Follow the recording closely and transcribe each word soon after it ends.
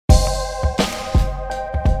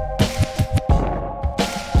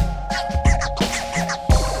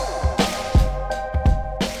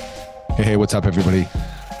Hey, what's up, everybody?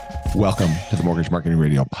 Welcome to the Mortgage Marketing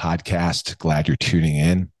Radio podcast. Glad you're tuning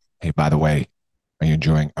in. Hey, by the way, are you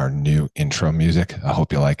enjoying our new intro music? I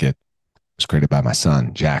hope you like it. It's created by my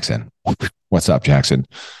son, Jackson. What's up, Jackson?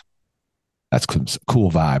 That's a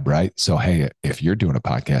cool vibe, right? So, hey, if you're doing a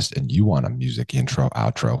podcast and you want a music intro,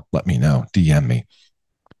 outro, let me know. DM me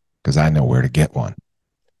because I know where to get one.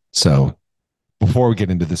 So before we get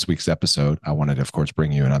into this week's episode, I wanted to, of course,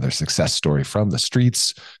 bring you another success story from the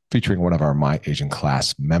streets featuring one of our My Agent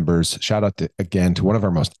class members. Shout out again to one of our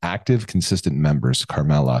most active, consistent members,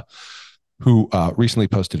 Carmela, who recently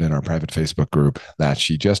posted in our private Facebook group that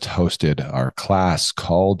she just hosted our class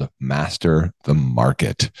called Master the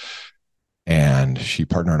Market. And she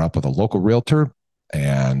partnered up with a local realtor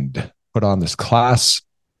and put on this class.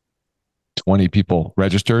 20 people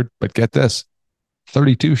registered, but get this,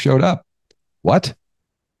 32 showed up. What?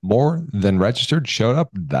 More than registered showed up?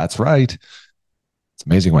 That's right. It's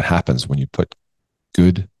amazing what happens when you put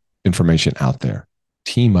good information out there.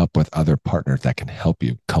 Team up with other partners that can help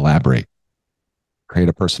you collaborate. Create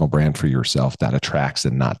a personal brand for yourself that attracts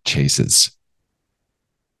and not chases.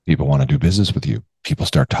 People want to do business with you. People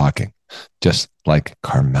start talking, just like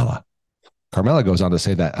Carmela. Carmela goes on to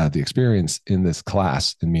say that the experience in this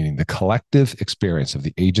class, and meaning the collective experience of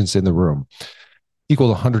the agents in the room, equal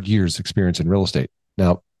to 100 years experience in real estate.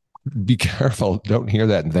 Now, be careful. Don't hear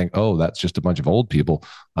that and think, oh, that's just a bunch of old people.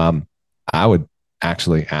 I would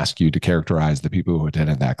actually ask you to characterize the people who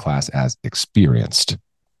attended that class as experienced.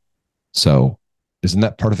 So isn't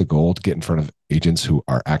that part of the goal, to get in front of agents who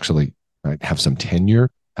are actually, right, have some tenure,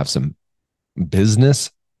 have some business,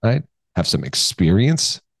 right, have some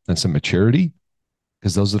experience and some maturity?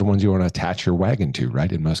 Because those are the ones you want to attach your wagon to,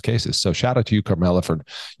 right, in most cases. So shout out to you, Carmela, for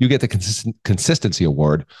you get the consistency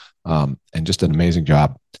award, and just an amazing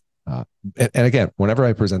job. And again, whenever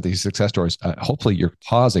I present these success stories, hopefully you're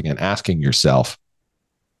pausing and asking yourself,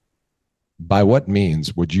 by what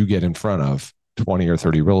means would you get in front of 20 or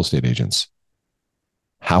 30 real estate agents?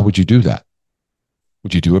 How would you do that?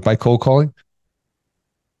 Would you do it by cold calling?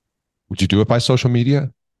 Would you do it by social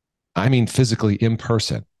media? I mean, physically in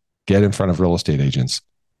person. Get in front of real estate agents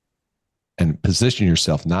and position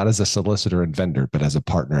yourself not as a solicitor and vendor, but as a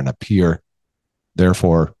partner and a peer.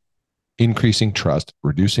 Therefore, increasing trust,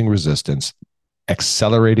 reducing resistance,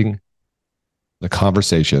 accelerating the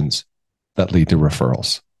conversations that lead to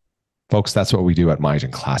referrals. Folks, that's what we do at My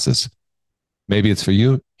Agent classes. Maybe it's for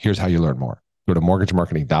you. Here's how you learn more. Go to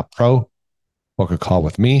mortgagemarketing.pro, book a call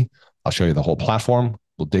with me. I'll show you the whole platform.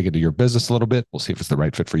 We'll dig into your business a little bit. We'll see if it's the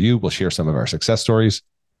right fit for you. We'll share some of our success stories.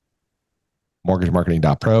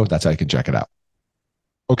 mortgagemarketing.pro. That's how you can check it out.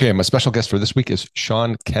 Okay, my special guest for this week is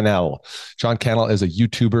Sean Cannell. Sean Cannell is a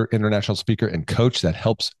YouTuber, international speaker, and coach that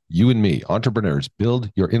helps you and me, entrepreneurs,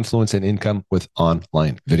 build your influence and income with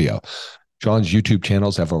online video. Sean's YouTube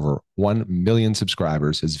channels have over 1 million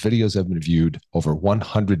subscribers. His videos have been viewed over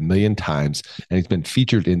 100 million times, and he's been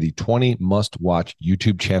featured in the 20 must-watch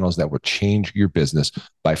YouTube channels that will change your business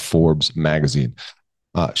by Forbes magazine.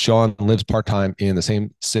 Sean lives part-time in the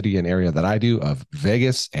same city and area that I do, of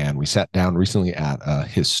Vegas, and we sat down recently at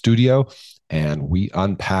his studio and we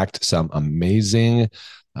unpacked some amazing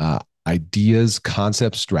ideas,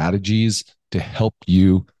 concepts, strategies to help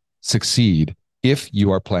you succeed if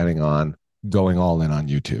you are planning on going all in on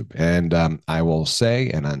YouTube. And I will say,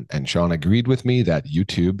 and Sean agreed with me, that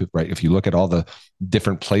YouTube, right, if you look at all the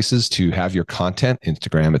different places to have your content,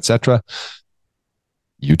 Instagram, etc.,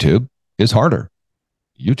 YouTube is harder.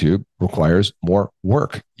 YouTube requires more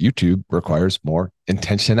work. YouTube requires more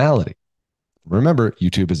intentionality. Remember,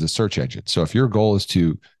 YouTube is a search engine. So if your goal is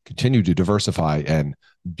to continue to diversify and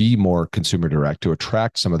be more consumer direct, to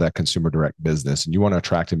attract some of that consumer direct business, and you want to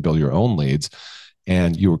attract and build your own leads,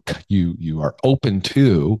 and you are open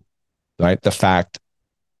to, right, the fact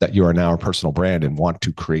that you are now a personal brand and want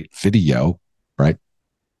to create video, right,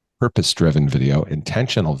 purpose-driven video,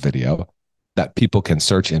 intentional video that people can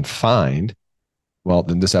search and find, well,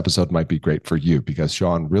 then this episode might be great for you, because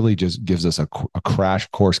Sean really just gives us a crash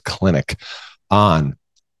course clinic on,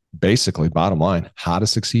 basically, bottom line, how to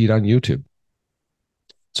succeed on YouTube.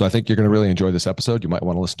 So I think you're going to really enjoy this episode. You might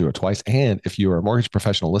want to listen to it twice. And if you are a mortgage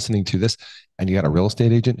professional listening to this and you got a real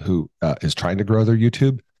estate agent who is trying to grow their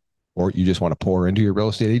YouTube, or you just want to pour into your real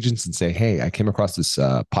estate agents and say, hey, I came across this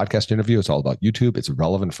podcast interview. It's all about YouTube. It's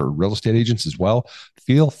relevant for real estate agents as well.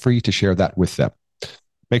 Feel free to share that with them.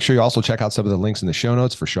 Make sure you also check out some of the links in the show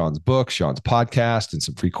notes for Sean's book, Sean's podcast, and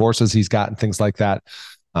some free courses he's got and things like that.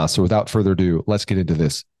 So without further ado, let's get into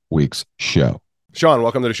this week's show. Sean,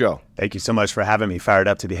 welcome to the show. Thank you so much for having me. Fired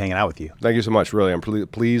up to be hanging out with you. Thank you so much. Really, I'm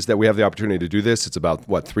pleased that we have the opportunity to do this. It's about,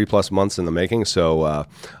 3+ months in the making. So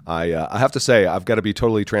I have to say, I've got to be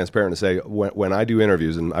totally transparent and say, when I do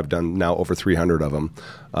interviews, and I've done now over 300 of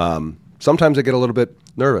them, sometimes I get a little bit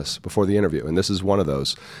nervous before the interview, and this is one of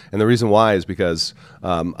those. And the reason why is because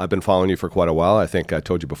I've been following you for quite a while. I think I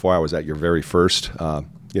told you before I was at your very first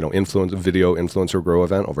video influencer grow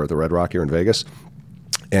event over at the Red Rock here in Vegas.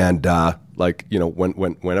 And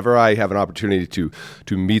whenever I have an opportunity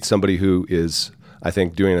to meet somebody who is, I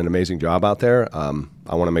think, doing an amazing job out there,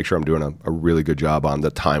 I want to make sure I'm doing a really good job on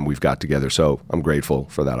the time we've got together. So I'm grateful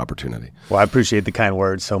for that opportunity. Well, I appreciate the kind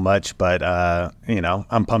words so much, but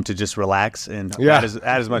I'm pumped to just relax and add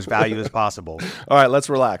as much value as possible. All right, let's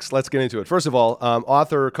relax. Let's get into it. First of all,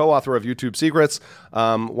 co-author of YouTube Secrets.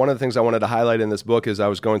 One of the things I wanted to highlight in this book, as I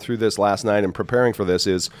was going through this last night and preparing for this,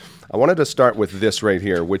 is I wanted to start with this right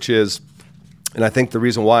here, which is, and I think the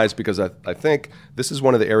reason why is because I think this is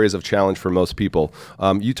one of the areas of challenge for most people.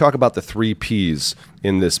 You talk about the 3 Ps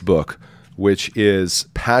in this book, which is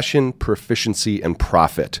passion, proficiency, and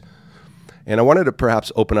profit. And I wanted to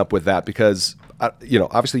perhaps open up with that because,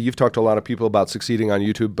 obviously you've talked to a lot of people about succeeding on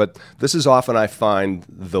YouTube, but this is often, I find,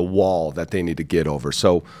 the wall that they need to get over.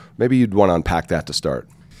 So maybe you'd want to unpack that to start.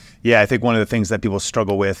 Yeah, I think one of the things that people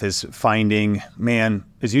struggle with is finding, man,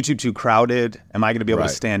 is YouTube too crowded? Am I going to be able to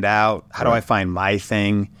stand out? How do I find my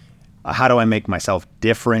thing? How do I make myself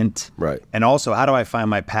different? Right. And also, how do I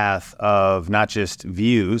find my path of not just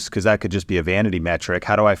views, because that could just be a vanity metric.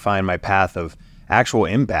 How do I find my path of actual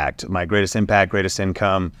impact, my greatest impact, greatest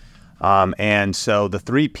income? And so the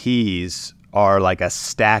 3 Ps are like a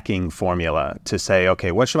stacking formula to say,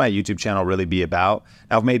 okay, what should my YouTube channel really be about?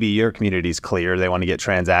 Now, maybe your community's clear. They want to get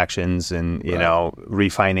transactions and,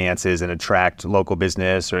 refinances and attract local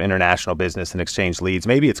business or international business and exchange leads.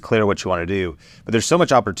 Maybe it's clear what you want to do, but there's so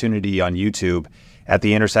much opportunity on YouTube at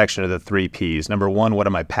the intersection of the 3 Ps. Number one, what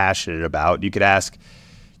am I passionate about? You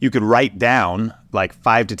could write down like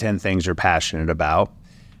 5 to 10 things you're passionate about,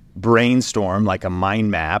 brainstorm like a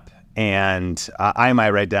mind map. And I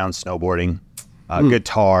might write down snowboarding,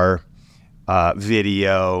 guitar,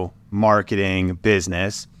 video, marketing,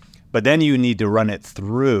 business. But then you need to run it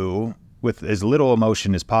through with as little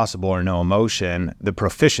emotion as possible or no emotion, the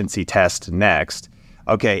proficiency test next.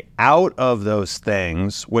 Okay, out of those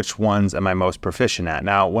things, which ones am I most proficient at?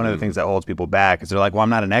 Now, one of the things that holds people back is they're like, well, I'm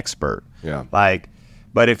not an expert. Yeah.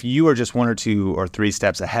 But if you are just 1 or 2 or 3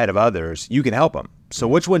 steps ahead of others, you can help them. So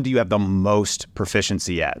which one do you have the most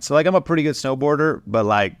proficiency at? So I'm a pretty good snowboarder, but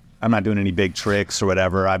I'm not doing any big tricks or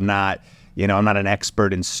whatever. I'm not an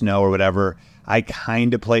expert in snow or whatever. I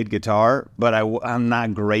kind of played guitar, but I'm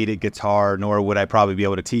not great at guitar, nor would I probably be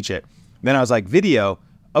able to teach it. Then I was like, video.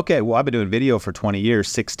 Okay, well, I've been doing video for 20 years,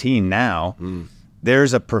 16 now.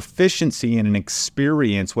 There's a proficiency and an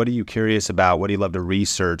experience. What are you curious about? What do you love to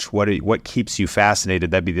research? What keeps you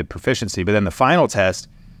fascinated? That'd be the proficiency. But then the final test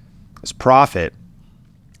is profit.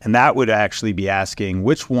 And that would actually be asking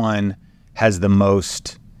which one has the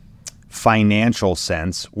most financial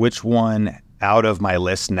sense, which one out of my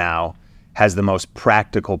list now has the most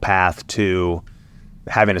practical path to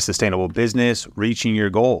having a sustainable business, reaching your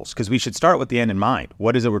goals. Because we should start with the end in mind.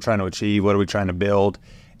 What is it we're trying to achieve? What are we trying to build?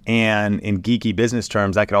 And in geeky business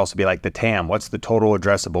terms, that could also be like the TAM. What's the total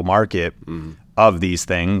addressable market of these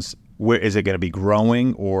things? Where is it going to be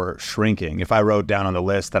growing or shrinking? If I wrote down on the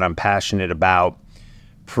list that I'm passionate about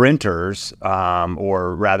printers,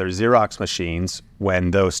 or rather Xerox machines, when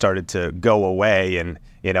those started to go away and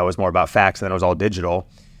it was more about fax and then it was all digital,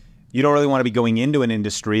 you don't really want to be going into an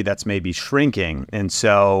industry that's maybe shrinking. And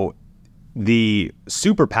so the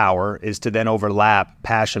superpower is to then overlap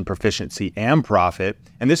passion, proficiency, and profit.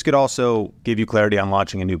 And this could also give you clarity on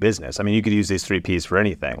launching a new business. I mean, you could use these 3 Ps for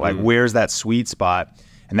anything. Like, where's that sweet spot?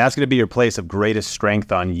 And that's going to be your place of greatest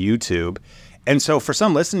strength on YouTube. And so for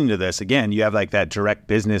some listening to this, again, you have like that direct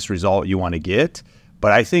business result you want to get.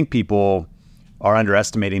 But I think people are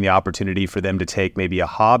underestimating the opportunity for them to take maybe a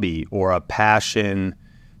hobby or a passion,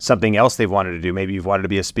 something else they've wanted to do. Maybe you've wanted to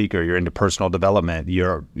be a speaker, you're into personal development,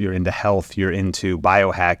 you're into health, you're into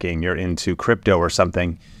biohacking, you're into crypto or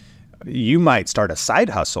something. You might start a side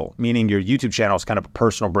hustle, meaning your YouTube channel is kind of a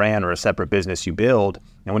personal brand or a separate business you build.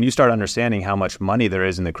 And when you start understanding how much money there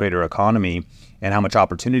is in the creator economy and how much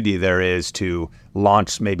opportunity there is to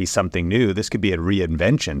launch maybe something new, this could be a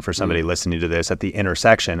reinvention for somebody listening to this at the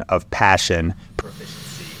intersection of passion,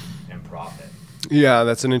 proficiency, and profit. Yeah,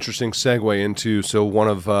 that's an interesting segue into, so one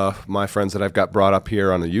of my friends that I've got brought up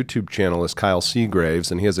here on the YouTube channel is Kyle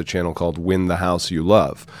Seagraves, and he has a channel called Win the House You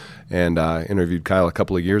Love. And I interviewed Kyle a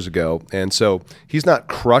couple of years ago. And so he's not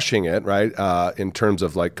crushing it, right, in terms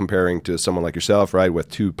of like comparing to someone like yourself, right, with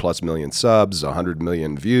 2+ million subs, 100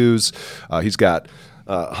 million views. He's got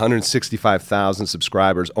 165,000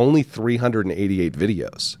 subscribers, only 388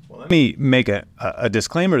 videos. Let me make a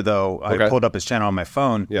disclaimer, though. Okay. I pulled up his channel on my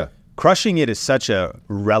phone. Yeah. Crushing it is such a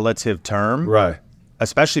relative term. Right.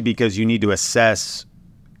 Especially because you need to assess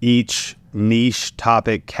each niche,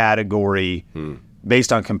 topic, category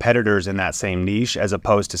based on competitors in that same niche as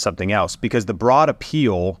opposed to something else. Because the broad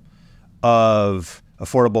appeal of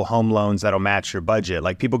affordable home loans that'll match your budget,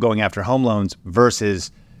 like people going after home loans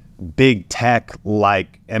versus big tech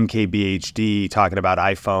like MKBHD talking about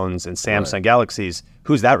iPhones and Samsung Galaxies,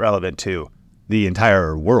 who's that relevant to? The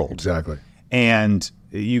entire world. Exactly. And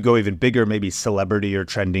you go even bigger, maybe celebrity or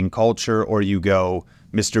trending culture, or you go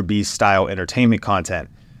Mr. Beast style entertainment content.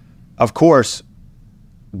 Of course,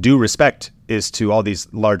 due respect is to all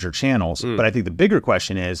these larger channels. But I think the bigger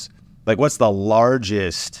question is, like, what's the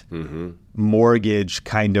largest mortgage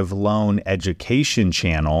kind of loan education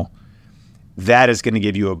channel that is going to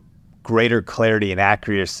give you a greater clarity and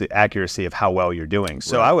accuracy of how well you're doing?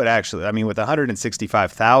 So I would actually, I mean, with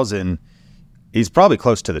 165,000, he's probably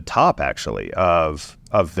close to the top, actually, of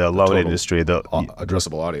the loan industry. The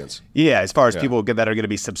addressable audience. Yeah, as far as people that are going to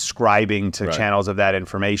be subscribing to channels of that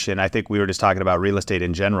information. I think we were just talking about real estate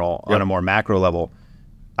in general on a more macro level.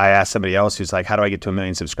 I asked somebody else who's like, how do I get to 1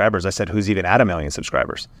 million subscribers? I said, who's even at 1 million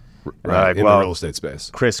subscribers? Right, like, in the real estate space.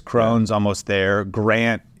 Chris Crone's almost there.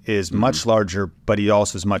 Grant is much larger, but he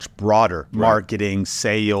also is much broader. Marketing,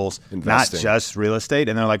 sales, investing. Not just real estate.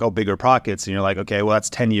 And they're like, oh, bigger pockets. And you're like, okay, well, that's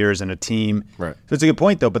 10 years and a team. Right. So it's a good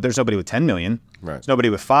point, though, but there's nobody with 10 million. Right. There's nobody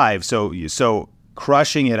with 5. So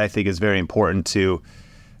crushing it, I think, is very important to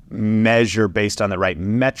measure based on the right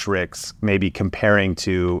metrics, maybe comparing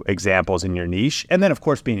to examples in your niche. And then, of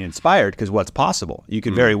course, being inspired, because what's possible? You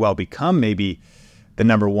could very well become maybe the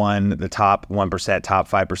number one, the top 1%, top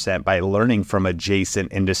 5% by learning from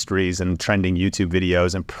adjacent industries and trending YouTube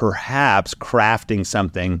videos and perhaps crafting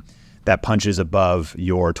something that punches above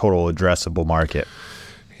your total addressable market.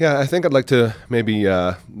 Yeah, I think I'd like to maybe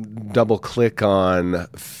double click on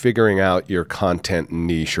figuring out your content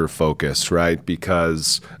niche or focus, right?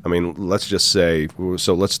 Because, I mean, let's just say,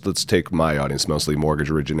 so let's take my audience, mostly mortgage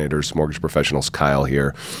originators, mortgage professionals, Kyle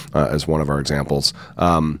here as one of our examples.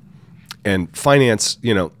 And finance,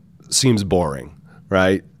 seems boring,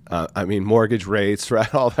 right? I mean, mortgage rates,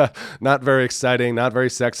 right? All that, not very exciting, not very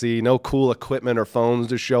sexy, no cool equipment or phones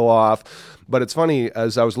to show off. But it's funny,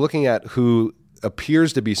 as I was looking at who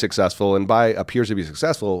appears to be successful, and by appears to be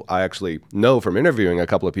successful, I actually know from interviewing a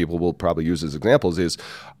couple of people we'll probably use as examples, is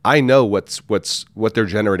I know what they're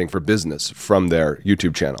generating for business from their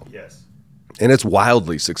YouTube channel. Yes. And it's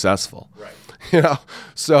wildly successful. Right.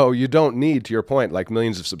 So you don't need, to your point, like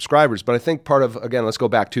millions of subscribers. But I think part of, again, let's go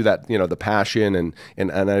back to that, the passion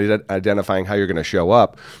and identifying how you're going to show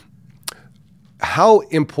up. How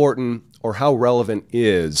important or how relevant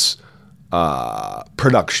is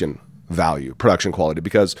production value, production quality?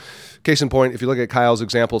 Because case in point, if you look at Kyle's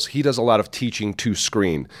examples, he does a lot of teaching to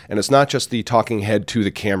screen, and it's not just the talking head to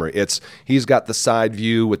the camera. He's got the side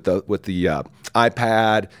view with the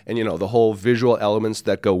iPad and the whole visual elements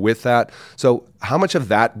that go with that. So how much of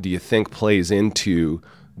that do you think plays into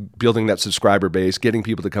building that subscriber base, getting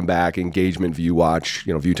people to come back, engagement, view watch,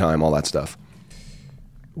 view time, all that stuff?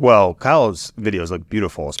 Well, Kyle's videos look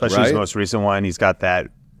beautiful, especially his Right? most recent one. He's got that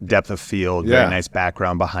depth of field, very nice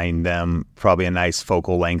background behind them, probably a nice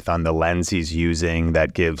focal length on the lens he's using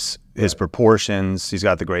that gives his proportions. He's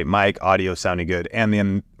got the great mic, audio sounding good, and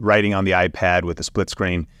then writing on the iPad with the split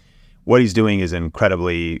screen. What he's doing is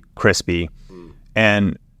incredibly crispy.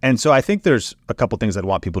 And so I think there's a couple things I'd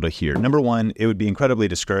want people to hear. Number one, it would be incredibly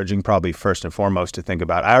discouraging, probably first and foremost, to think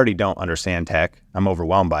about, I already don't understand tech. I'm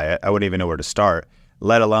overwhelmed by it. I wouldn't even know where to start,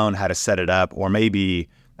 let alone how to set it up, or maybe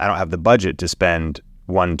I don't have the budget to spend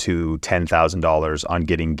 $1,000 to $10,000 on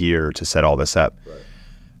getting gear to set all this up. Right.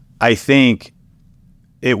 I think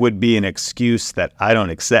it would be an excuse that I don't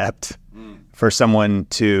accept for someone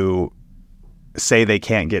to say they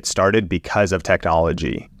can't get started because of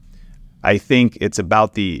technology. I think it's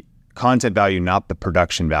about the content value, not the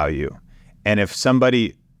production value. And if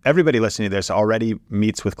everybody listening to this already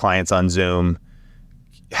meets with clients on Zoom,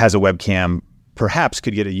 has a webcam, perhaps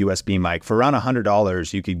could get a USB mic. For around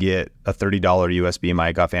 $100, you could get a $30 USB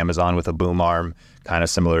mic off Amazon with a boom arm, kind of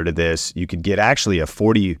similar to this. You could get actually a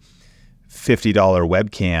 $40, $50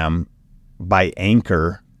 webcam by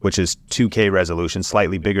Anchor which is 2K resolution,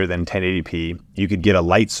 slightly bigger than 1080p. You could get a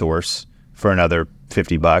light source for another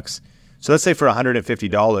 $50. So let's say for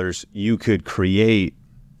 $150, you could create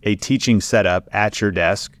a teaching setup at your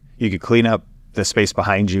desk. You could clean up the space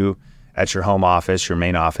behind you at your home office, your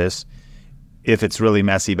main office. If it's really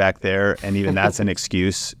messy back there, and even that's an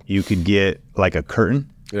excuse, you could get like a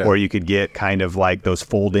curtain, or you could get kind of like those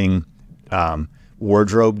folding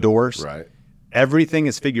wardrobe doors. Right. Everything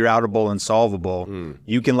is figure outable and solvable.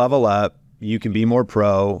 You can level up. You can be more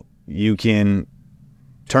pro. You can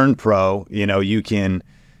turn pro. You know, you can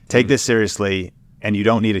take this seriously, and you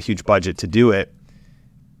don't need a huge budget to do it.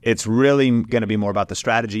 It's really going to be more about the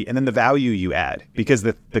strategy and then the value you add. Because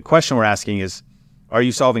the question we're asking is, are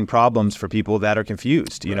you solving problems for people that are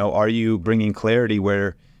confused? You know, are you bringing clarity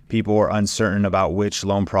where people are uncertain about which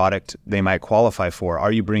loan product they might qualify for?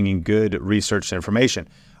 Are you bringing good research information?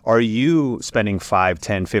 Are you spending 5,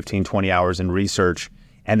 10, 15, 20 hours in research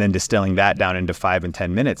and then distilling that down into 5 and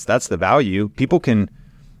 10 minutes? That's the value. People can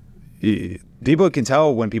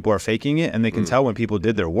tell when people are faking it, and they can tell when people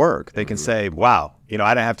did their work. They can say, wow, you know,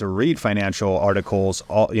 I didn't have to read financial articles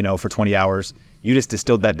for 20 hours. You just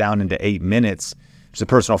distilled that down into 8 minutes. There's a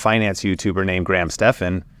personal finance YouTuber named Graham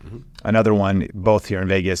Stephan, another one, both here in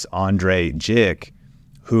Vegas, Andre Jick,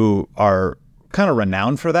 who are kind of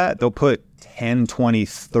renowned for that. They'll put 10, 20,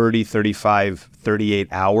 30, 35, 38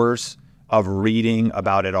 hours of reading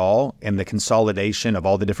about it all and the consolidation of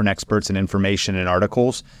all the different experts and information and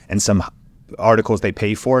articles, and some articles they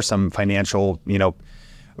pay for, some financial,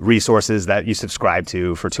 resources that you subscribe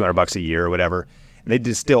to for $200 a year or whatever. And they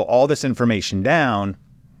distill all this information down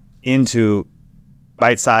into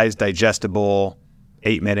bite-sized, digestible,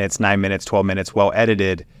 8 minutes, 9 minutes, 12 minutes, well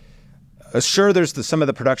edited. Sure, there's some of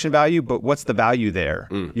the production value, but what's the value there?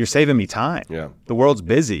 You're saving me time. Yeah. The world's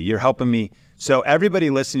busy. You're helping me. So everybody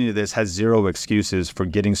listening to this has zero excuses for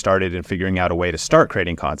getting started and figuring out a way to start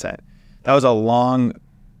creating content. That was a long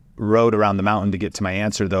road around the mountain to get to my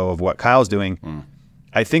answer, though, of what Kyle's doing.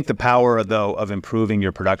 I think the power, though, of improving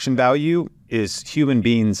your production value is human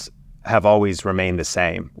beings have always remained the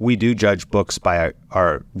same. We do judge books by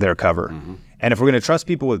their cover. And if we're going to trust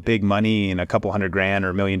people with big money and a couple $100,000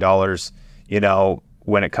 or $1 million,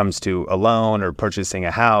 when it comes to a loan or purchasing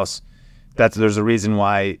a house, there's a reason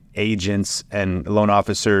why agents and loan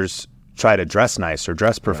officers try to dress nice or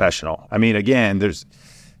dress professional. I mean, again, it's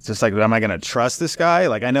just like, am I going to trust this guy?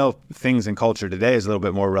 Like, I know things in culture today is a little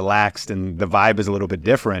bit more relaxed and the vibe is a little bit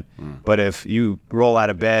different. But if you roll out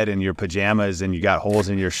of bed in your pajamas and you got holes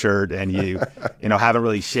in your shirt and you, haven't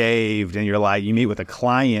really shaved, and you meet with a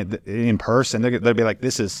client in person, they'll be like, I'm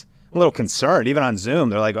a little concerned. Even on Zoom,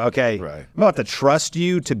 they're like, okay, I'm about to trust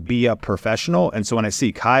you to be a professional. And so when I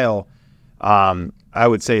see Kyle, I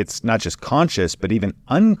would say it's not just conscious, but even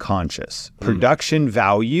unconscious. Production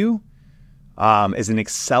value is an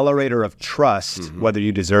accelerator of trust, whether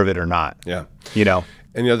you deserve it or not. Yeah.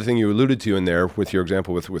 And the other thing you alluded to in there with your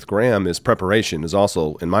example with Graham is preparation is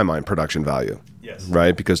also, in my mind, production value. Yes.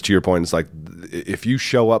 Right? Because to your point, it's like if you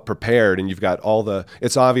show up prepared and you've got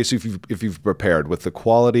it's obvious if you've prepared with the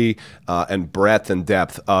quality and breadth and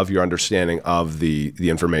depth of your understanding of the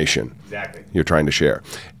information you're trying to share.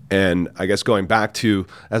 And I guess going back to,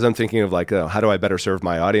 as I'm thinking of how do I better serve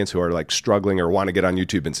my audience who are like struggling or want to get on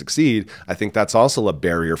YouTube and succeed, I think that's also a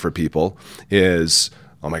barrier for people is,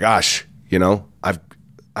 oh my gosh,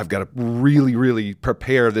 I've got to really, really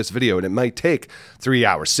prepare this video, and it might take 3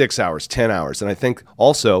 hours, 6 hours, 10 hours. And I think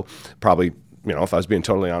also probably, if I was being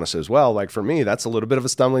totally honest as well, like for me, that's a little bit of a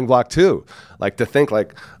stumbling block too. Like to think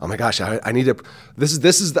like, oh my gosh, I need to, this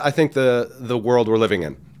is I think the world we're living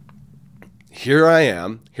in. Here I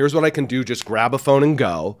am. Here's what I can do. Just grab a phone and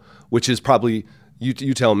go, which is probably,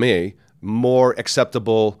 you tell me, more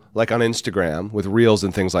acceptable like on Instagram with reels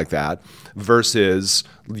and things like that versus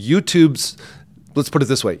YouTube's, let's put it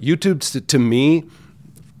this way. YouTube's to me,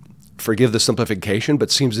 forgive the simplification,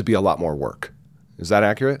 but seems to be a lot more work. Is that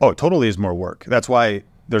accurate? Oh, it totally is more work. That's why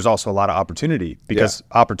there's also a lot of opportunity, because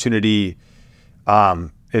opportunity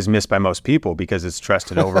is missed by most people because it's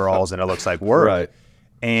dressed in overalls and it looks like work. Right.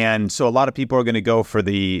 And so a lot of people are going to go for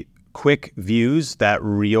the quick views that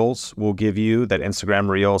Reels will give you, that Instagram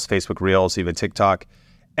Reels, Facebook Reels, even TikTok.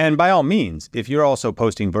 And by all means, if you're also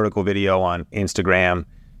posting vertical video on Instagram,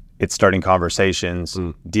 it's starting conversations,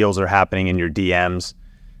 deals are happening in your DMs,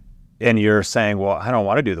 and you're saying, well, I don't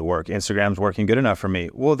want to do the work. Instagram's working good enough for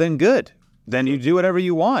me. Well, then good. Then you do whatever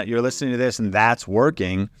you want. You're listening to this and that's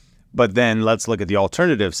working. But then let's look at the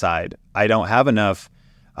alternative side. I don't have enough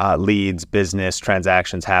leads, business,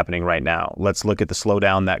 transactions happening right now. Let's look at the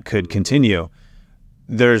slowdown that could continue.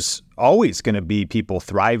 there's always going to be people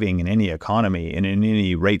thriving in any economy and in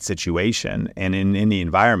any rate situation and in any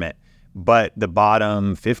environment. But the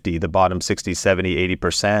bottom 50, the bottom 60, 70,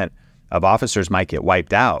 80% of officers might get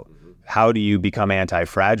wiped out. How do you become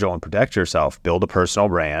anti-fragile and protect yourself? Build a personal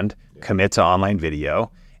brand, commit to online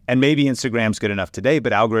video. And maybe Instagram's good enough today,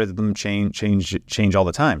 but algorithms change all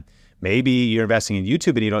the time. Maybe you're investing in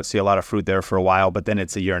YouTube and you don't see a lot of fruit there for a while, but then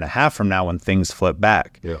it's a year and a half from now when things flip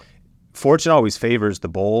back. Yeah. Fortune always favors the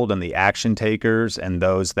bold and the action takers and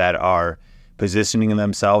those that are positioning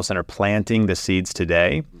themselves and are planting the seeds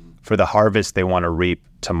today for the harvest they want to reap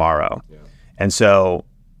tomorrow. Yeah. And so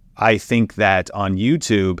I think that on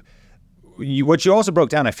YouTube, what you also broke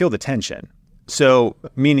down, I feel the tension. So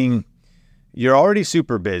meaning you're already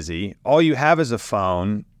super busy. All you have is a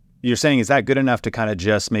phone. You're saying, is that good enough to kind of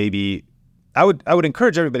just maybe, I would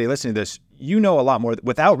encourage everybody listening to this, you know a lot more.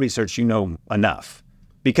 Without research, you know enough.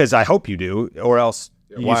 Because I hope you do, or else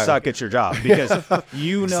you suck at your job. Because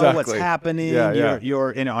you know what's happening.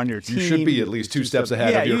 You're in on your team. You should be at least two steps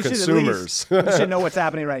ahead of your consumers. You should know what's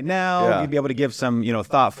happening right now. You'd be able to give some,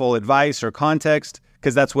 thoughtful advice or context,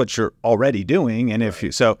 because that's what you're already doing. And if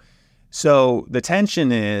you so the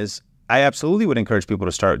tension is, I absolutely would encourage people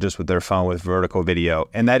to start just with their phone with vertical video,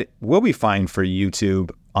 and that will be fine for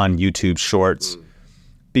YouTube on YouTube Shorts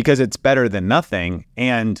because it's better than nothing.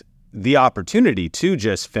 And the opportunity to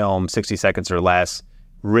just film 60 seconds or less,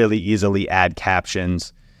 really easily add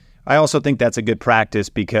captions. I also think that's a good practice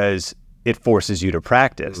because it forces you to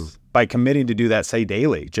practice by committing to do that, say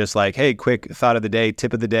daily, just like, hey, quick thought of the day,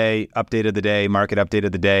 tip of the day, update of the day, market update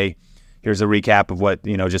of the day. Here's a recap of what,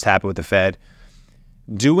 just happened with the Fed.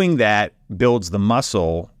 Doing that builds the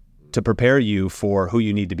muscle to prepare you for who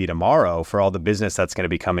you need to be tomorrow, for all the business that's going to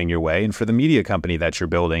be coming your way, and for the media company that you're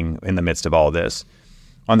building in the midst of all this.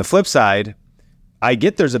 On the flip side, I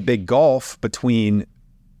get there's a big gulf between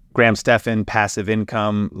Graham Stephan, passive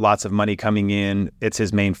income, lots of money coming in. It's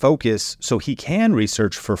his main focus. So he can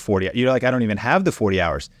research for 40. You're like, I don't even have the 40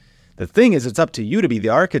 hours. The thing is, it's up to you to be the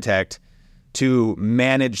architect to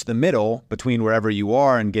manage the middle between wherever you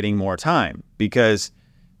are and getting more time. Because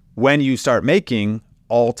when you start making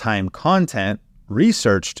all-time content,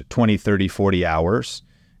 researched 20, 30, 40 hours,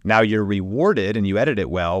 now you're rewarded and you edit it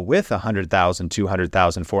well with 100,000,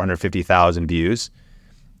 200,000, 450,000 views.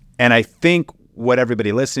 And I think what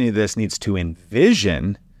everybody listening to this needs to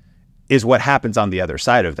envision is what happens on the other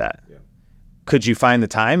side of that. Yeah. Could you find the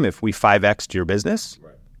time if we 5x'd your business?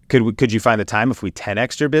 Right. Could you find the time if we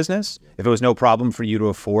 10x'd your business? Yeah. If it was no problem for you to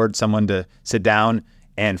afford someone to sit down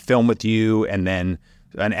and film with you and then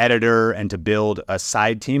an editor and to build a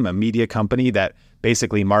side team, a media company that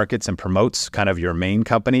basically markets and promotes kind of your main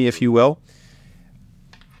company, if you will.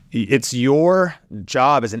 It's your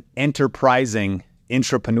job as an enterprising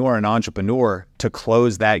intrapreneur and entrepreneur to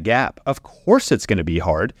close that gap. Of course it's going to be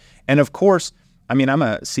hard. And of course, I'm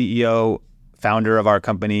a CEO, founder of our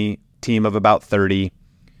company, team of about 30.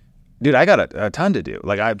 Dude, I got a ton to do.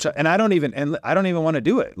 I don't even want to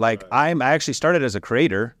do it. I actually started as a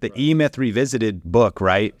creator, the E-Myth Revisited book,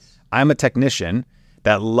 right? I'm a technician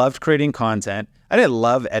that loved creating content. I didn't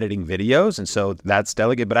love editing videos, and so that's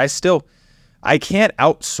delegate, but I can't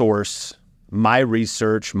outsource my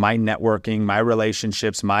research, my networking, my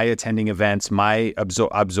relationships, my attending events, my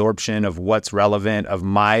absorption of what's relevant, of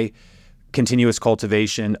my continuous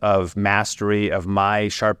cultivation of mastery, of my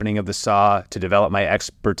sharpening of the saw to develop my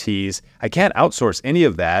expertise. I can't outsource any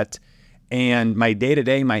of that. And my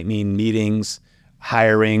day-to-day might mean meetings,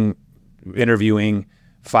 hiring, interviewing,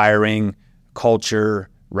 firing, culture,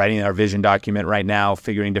 writing our vision document right now,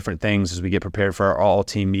 figuring different things as we get prepared for our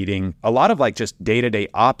all-team meeting. A lot of just day-to-day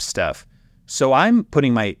ops stuff. So I'm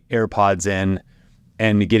putting my AirPods in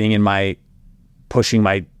and pushing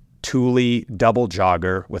my Thule double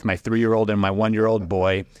jogger with my 3-year-old and my 1-year-old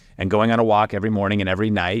boy and going on a walk every morning and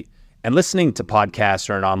every night and listening to podcasts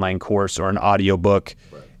or an online course or an audiobook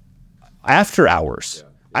after hours.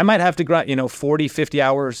 I might have to grind, 40, 50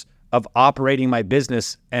 hours of operating my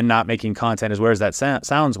business and not making content, as weird as that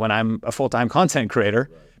sounds, when I'm a full-time content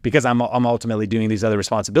creator, because I'm ultimately doing these other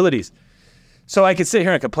responsibilities. So I could sit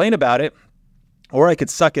here and complain about it, or I could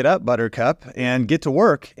suck it up, Buttercup, and get to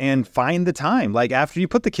work and find the time. After you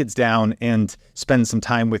put the kids down and spend some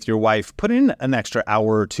time with your wife, put in an extra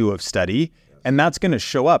hour or two of study, and that's going to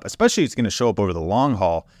show up. Especially it's going to show up over the long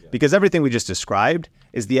haul, because everything we just described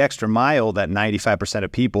is the extra mile that 95%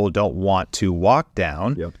 of people don't want to walk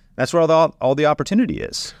down. Yep. That's where all the opportunity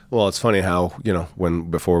is. Well, it's funny how,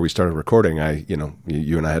 before we started recording,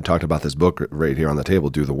 you and I had talked about this book right here on the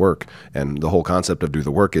table, Do the Work. And the whole concept of do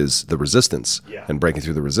the work is the resistance and breaking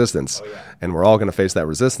through the resistance. And we're all going to face that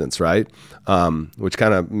resistance, right? Which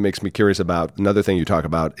kind of makes me curious about another thing you talk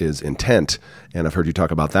about is intent. And I've heard you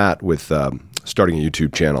talk about that with starting a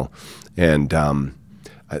YouTube channel. And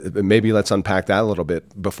maybe let's unpack that a little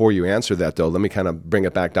bit. Before you answer that, though, let me kind of bring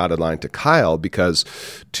it back dotted line to Kyle, because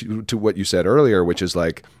to what you said earlier, which is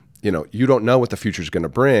like, you don't know what the future is going to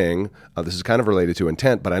bring. This is kind of related to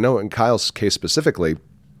intent, but I know in Kyle's case specifically,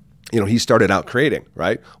 he started out creating,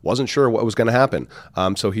 right? Wasn't sure what was going to happen.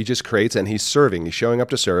 So he just creates and he's serving. He's showing up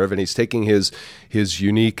to serve, and he's taking his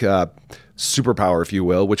unique superpower, if you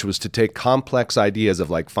will, which was to take complex ideas of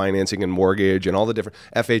like financing and mortgage and all the different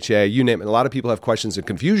FHA, you name it. A lot of people have questions and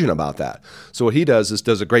confusion about that. So what he does is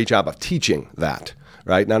does a great job of teaching that.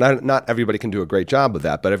 Right now, not everybody can do a great job of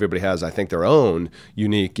that, but everybody has, I think, their own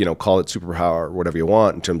unique, call it superpower or whatever you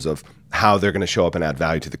want in terms of how they're going to show up and add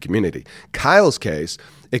value to the community. Kyle's case,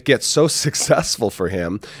 it gets so successful for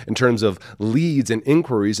him in terms of leads and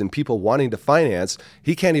inquiries and people wanting to finance,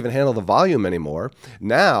 he can't even handle the volume anymore.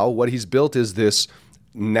 Now, what he's built is this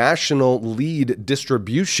national lead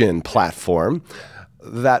distribution platform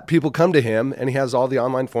that people come to him, and he has all the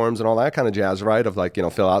online forms and all that kind of jazz, right? Of like,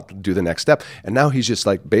 fill out, do the next step. And now he's just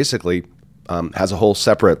like basically has a whole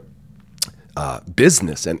separate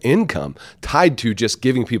business and income tied to just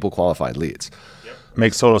giving people qualified leads. Yep.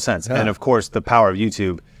 Makes total sense. Yeah. And of course, the power of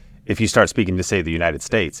YouTube, if you start speaking to, say, the United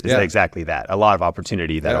States, is exactly that. A lot of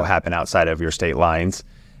opportunity that will happen outside of your state lines.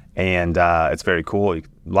 And it's very cool.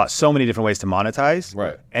 So many different ways to monetize.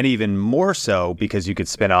 Right. And even more so because you could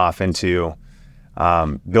spin off into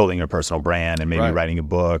building your personal brand and maybe writing a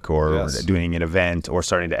book or doing an event or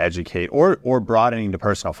starting to educate or broadening to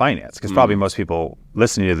personal finance. Because probably most people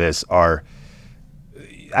listening to this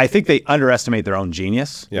I think they underestimate their own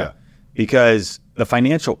genius. Yeah. Because the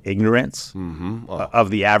financial ignorance of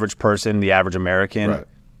the average person, the average American,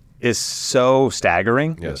 is so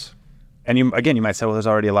staggering. Yes. And you might say, well, there's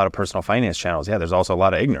already a lot of personal finance channels. Yeah, there's also a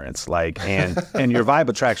lot of ignorance. And your vibe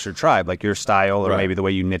attracts your tribe, like your style or maybe the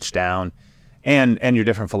way you niche down. And your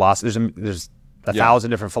different philosophies. There's a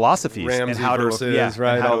thousand different philosophies Ramsey and how versus, to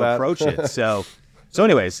and how to approach it. So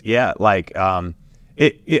anyways,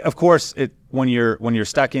 of course, when you're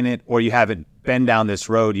stuck in it or you haven't been down this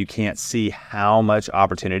road, you can't see how much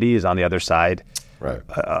opportunity is on the other side,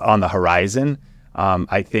 on the horizon.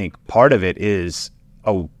 I think part of it is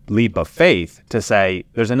a leap of faith to say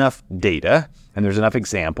there's enough data and there's enough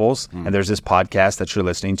examples and there's this podcast that you're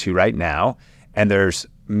listening to right now, and there's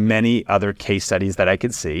many other case studies that I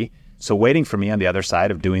could see. So waiting for me on the other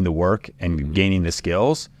side of doing the work and gaining the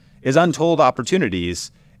skills is untold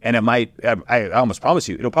opportunities. And it might, I almost promise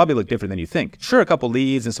you, it'll probably look different than you think. Sure, a couple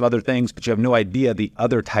leads and some other things, but you have no idea the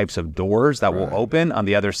other types of doors that will open on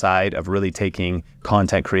the other side of really taking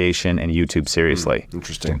content creation and YouTube seriously.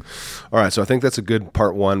 Interesting. All right, so I think that's a good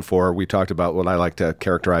part one we talked about what I like to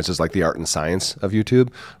characterize as like the art and science of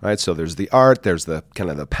YouTube, right? So there's the art, there's the kind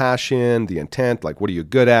of the passion, the intent, like what are you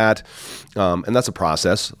good at? And that's a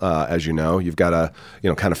process, as you know. You've got to,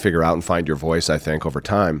 kind of figure out and find your voice, I think, over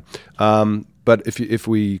time. But if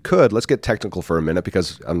we could, let's get technical for a minute,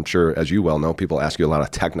 because I'm sure, as you well know, people ask you a lot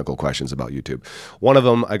of technical questions about YouTube. One of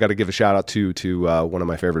them, I got to give a shout out to one of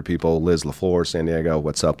my favorite people, Liz LaFleur, San Diego.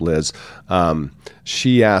 What's up, Liz?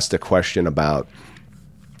 She asked a question about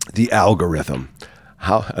the algorithm.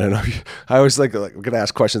 I don't know. I always like we're going to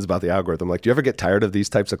ask questions about the algorithm. Like, do you ever get tired of these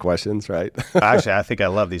types of questions, right? Actually, I think I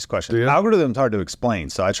love these questions. Algorithm's hard to explain,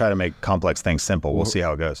 so I try to make complex things simple. We'll see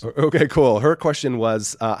how it goes. Okay, cool. Her question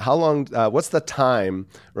was, how long, what's the time,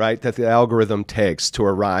 right, that the algorithm takes to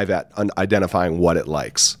arrive at identifying what it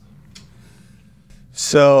likes?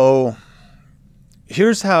 So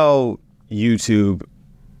here's how YouTube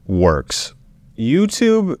works.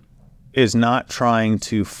 YouTube is not trying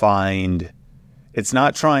to find... It's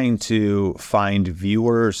not trying to find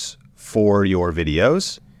viewers for your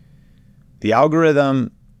videos. The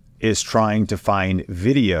algorithm is trying to find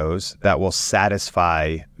videos that will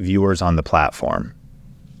satisfy viewers on the platform.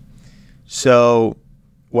 So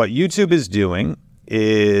what YouTube is doing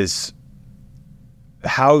is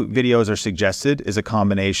how videos are suggested is a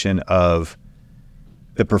combination of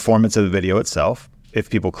the performance of the video itself. If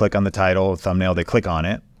people click on the title, thumbnail, they click on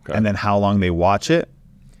it, and then how long they watch it,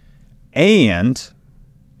 and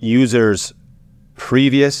users'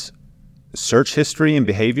 previous search history and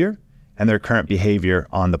behavior and their current behavior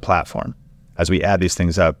on the platform. As we add these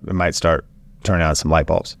things up, it might start turning on some light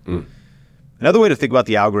bulbs. Another way to think about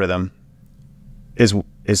the algorithm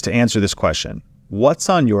is to answer this question. what's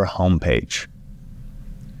on your homepage?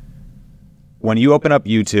 When you open up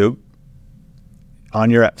YouTube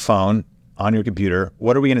on your phone, on your computer,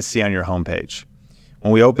 what are we going to see on your homepage?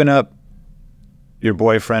 When we open up your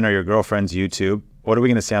boyfriend or your girlfriend's YouTube, what are we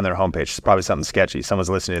going to see on their homepage? It's probably something sketchy. Someone's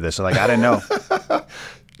listening to this. They're like, I didn't know.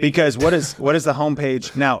 Because what is the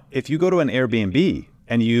homepage? Now, if you go to an Airbnb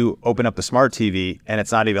and you open up the smart TV and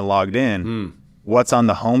it's not even logged in, what's on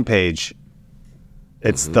the homepage?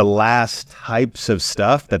 It's the last types of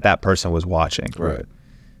stuff that person was watching. Right.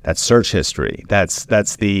 That's search history. That's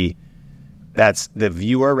the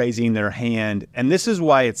viewer raising their hand. And this is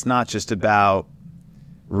why it's not just about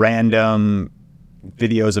random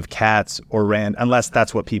videos of cats unless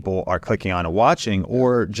that's what people are clicking on and watching,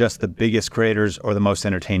 or just the biggest creators or the most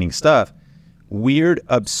entertaining stuff. Weird,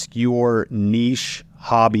 obscure, niche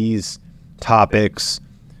hobbies, topics,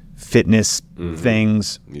 fitness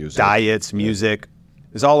things, music. Diets, music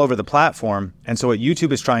is all over the platform. And so what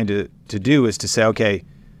YouTube is trying to do is to say, okay,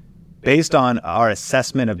 based on our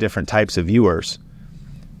assessment of different types of viewers,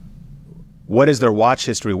 what is their watch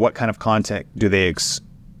history? What kind of content do they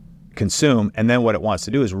consume? And then what it wants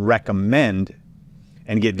to do is recommend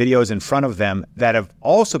and get videos in front of them that have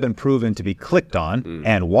also been proven to be clicked on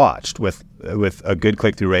and watched with a good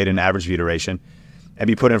click-through rate and average view duration, and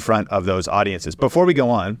be put in front of those audiences. Before we go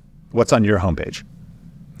on, what's on your homepage?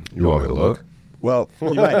 You want me to look? Well,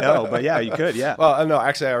 you might know, but yeah, you could, yeah. Well, no,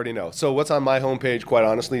 actually, I already know. So what's on my homepage, quite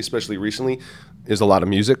honestly, especially recently, is a lot of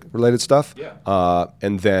music-related stuff. Yeah.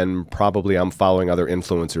 And then probably I'm following other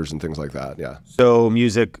influencers and things like that, yeah. So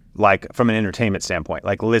music, like from an entertainment standpoint,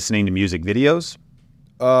 like listening to music videos?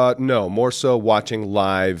 No, more so watching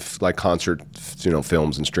live, like concert,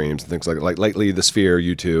 films and streams and things like lately the Sphere,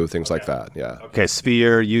 U2, things like that, yeah. Okay,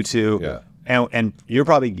 Sphere, U2. Yeah. And you're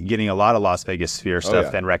probably getting a lot of Las Vegas Sphere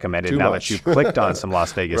stuff then recommended Too now much. that you've clicked on some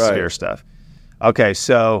Las Vegas Right. Sphere stuff. Okay,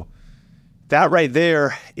 so that right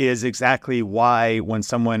there is exactly why when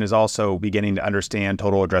someone is also beginning to understand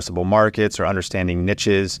total addressable markets or understanding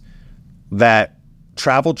niches, that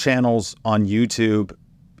travel channels on YouTube,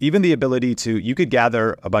 even the ability you could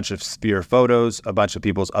gather a bunch of Sphere photos, a bunch of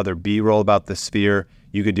people's other B-roll about the Sphere.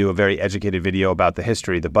 You could do a very educated video about the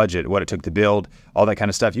history, the budget, what it took to build, all that kind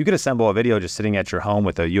of stuff. You could assemble a video just sitting at your home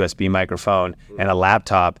with a USB microphone and a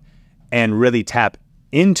laptop and really tap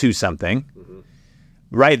into something.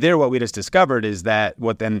 Right there, what we just discovered is that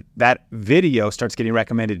that video starts getting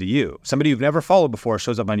recommended to you. Somebody you've never followed before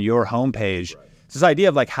shows up on your homepage. Right. It's this idea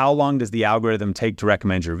of like, how long does the algorithm take to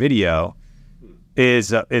recommend your video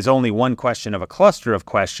is only one question of a cluster of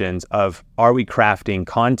questions of, are we crafting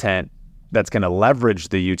content that's going to leverage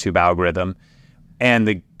the YouTube algorithm? And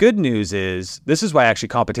the good news is, this is why actually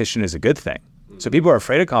competition is a good thing. So people are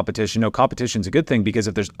afraid of competition. No, competition's a good thing, because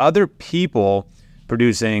if there's other people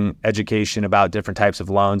producing education about different types of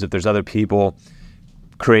loans, if there's other people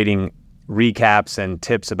creating recaps and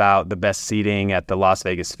tips about the best seating at the Las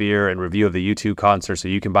Vegas Sphere and review of the U2 concert so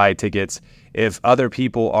you can buy tickets, if other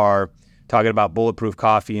people are talking about bulletproof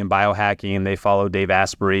coffee and biohacking and they follow Dave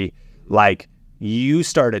Asprey, like, you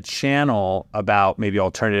start a channel about maybe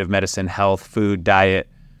alternative medicine, health, food, diet,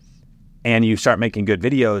 and you start making good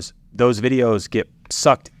videos, those videos get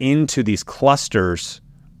sucked into these clusters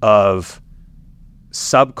of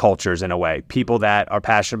subcultures in a way. People that are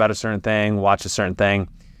passionate about a certain thing, watch a certain thing,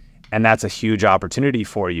 and that's a huge opportunity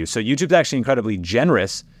for you. So YouTube's actually incredibly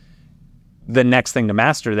generous. The next thing to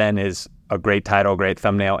master then is a great title, great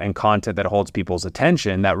thumbnail, and content that holds people's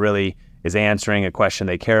attention, that really is answering a question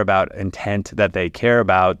they care about, intent that they care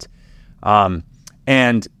about.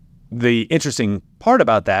 And the interesting part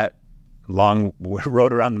about that, long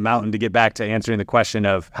road around the mountain to get back to answering the question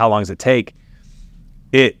of how long does it take,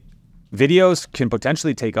 videos can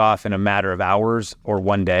potentially take off in a matter of hours or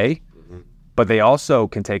one day, but they also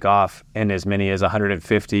can take off in as many as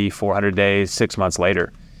 150, 400 days, 6 months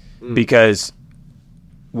later. Because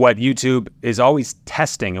what YouTube is always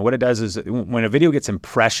testing, and what it does is when a video gets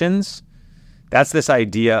impressions, that's this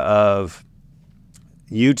idea of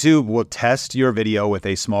YouTube will test your video with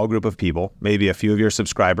a small group of people, maybe a few of your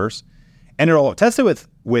subscribers, and it'll test it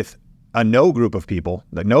with a no group of people,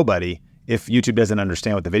 like nobody, if YouTube doesn't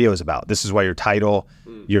understand what the video is about. This is why your title,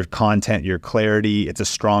 your content, your clarity, it's a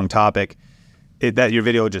strong topic, that your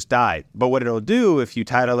video will just die. But what it'll do, if you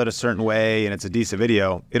title it a certain way and it's a decent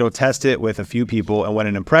video, it'll test it with a few people, and what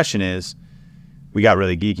an impression is, we got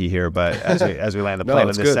really geeky here, but as we land the plane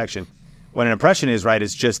in this section, what an impression is, right,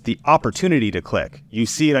 is just the opportunity to click. You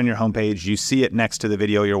see it on your homepage, you see it next to the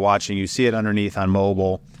video you're watching, you see it underneath on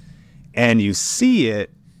mobile, and you see it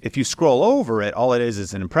if you scroll over it, all it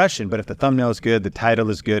is an impression. But if the thumbnail is good, the title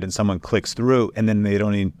is good, and someone clicks through, and then they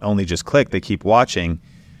don't only just click, they keep watching,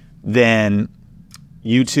 then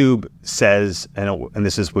YouTube says, and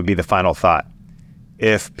this would be the final thought,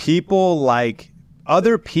 if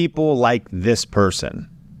other people like this person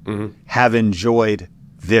have enjoyed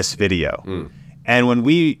this video, and when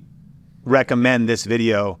we recommend this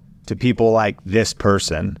video to people like this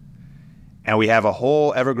person, and we have a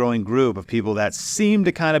whole ever-growing group of people that seem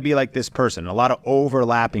to kind of be like this person, a lot of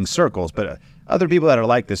overlapping circles, but other people that are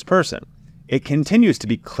like this person, it continues to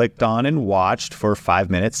be clicked on and watched for 5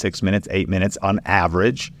 minutes, 6 minutes, 8 minutes on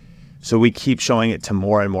average. So we keep showing it to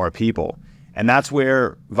more and more people. And that's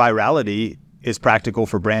where virality is practical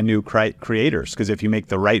for brand new creators. Because if you make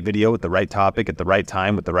the right video with the right topic at the right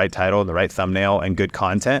time, with the right title and the right thumbnail and good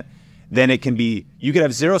content, then it can be, you could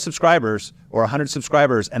have 0 subscribers or 100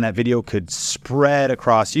 subscribers, and that video could spread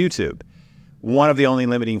across YouTube. One of the only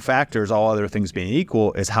limiting factors, all other things being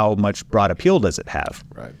equal, is how much broad appeal does it have?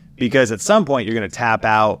 Right. Because at some point you're going to tap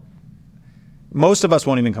out. Most of us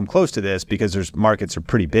won't even come close to this because there's markets are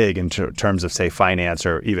pretty big in terms of, say, finance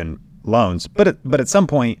or even loans. But at some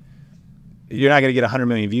point, you're not going to get 100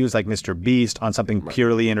 million views like Mr. Beast on something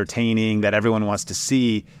purely entertaining that everyone wants to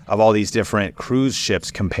see, of all these different cruise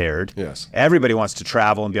ships compared. Yes. Everybody wants to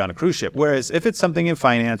travel and be on a cruise ship. Whereas if it's something in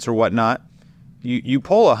finance or whatnot, you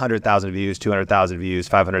pull 100,000 views, 200,000 views,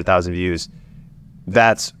 500,000 views.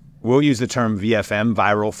 We'll use the term VFM,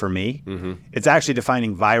 viral for me. It's actually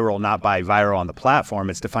defining viral, not by viral on the platform.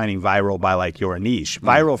 It's defining viral by like your niche.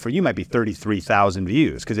 Viral for you might be 33,000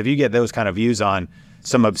 views. Because if you get those kind of views on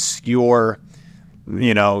some obscure,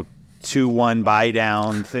 2-1 buy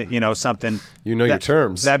down, something. Your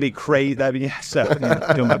terms. That'd be crazy.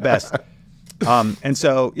 Doing my best. And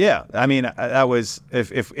so, yeah, I mean, that was,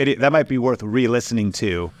 that might be worth re-listening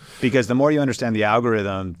to, because the more you understand the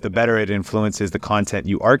algorithm, the better it influences the content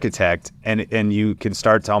you architect, and you can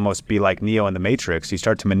start to almost be like Neo in the Matrix. You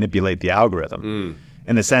start to manipulate the algorithm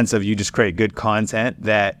in the sense of you just create good content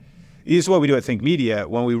that. This is what we do at Think Media.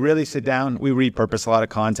 When we really sit down, we repurpose a lot of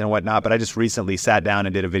content and whatnot, but I just recently sat down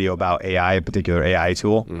and did a video about AI, a particular AI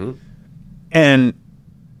tool. And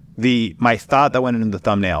my thought that went into the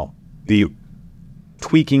thumbnail, the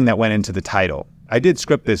tweaking that went into the title. I did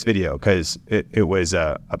script this video because it was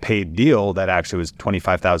a paid deal that actually was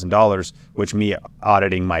 $25,000, which me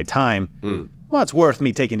auditing my time, well, it's worth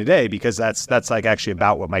me taking today because that's like actually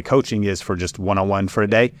about what my coaching is for just one-on-one for a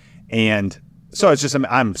day. And so it's just,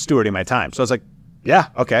 I'm stewarding my time. So I was like, yeah,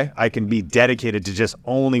 okay, I can be dedicated to just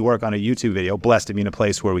only work on a YouTube video, blessed to be in a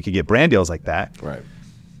place where we could get brand deals like that. Right.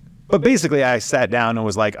 But basically I sat down and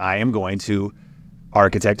was like, I am going to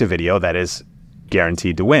architect a video that is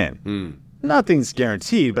guaranteed to win. Nothing's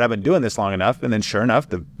guaranteed, but I've been doing this long enough. And then sure enough,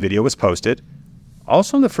 the video was posted.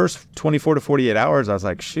 Also in the first 24 to 48 hours, I was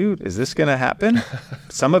like, shoot, is this going to happen?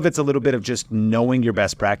 Some of it's a little bit of just knowing your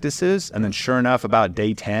best practices. And then sure enough, about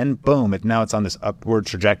day 10, boom, now it's on this upward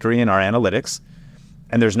trajectory in our analytics.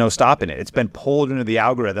 And there's no stopping it. It's been pulled into the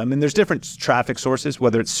algorithm. And there's different traffic sources,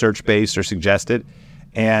 whether it's search-based or suggested.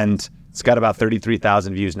 And it's got about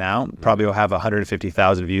 33,000 views now. Probably will have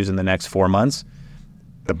 150,000 views in the next 4 months.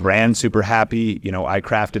 The brand's super happy. I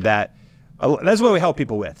crafted that. That's what we help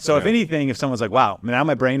people with. So if anything, if someone's like, wow, now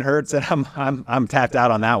my brain hurts and I'm tapped out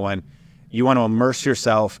on that one, you want to immerse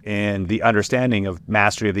yourself in the understanding of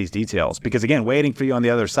mastery of these details. Because again, waiting for you on the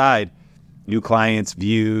other side, new clients,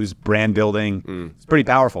 views, brand building, it's pretty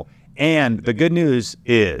powerful. And the good news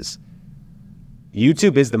is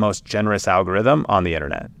YouTube is the most generous algorithm on the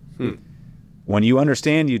internet. When you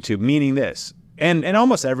understand YouTube, meaning this, and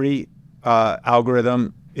almost every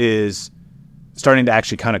algorithm is starting to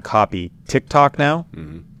actually kind of copy TikTok now,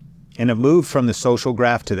 and have moved from the social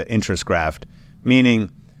graph to the interest graph, meaning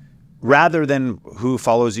rather than who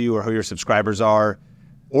follows you or who your subscribers are,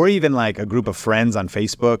 or even like a group of friends on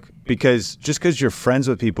Facebook, because just because you're friends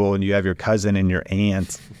with people and you have your cousin and your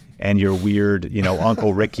aunt and your weird,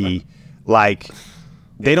 Uncle Ricky, like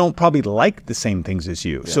they don't probably like the same things as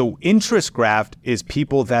you. Yeah. So interest graph is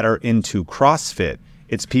people that are into CrossFit.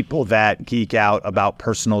 It's people that geek out about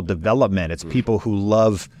personal development. It's people who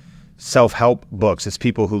love self-help books. It's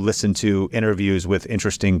people who listen to interviews with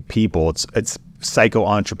interesting people. It's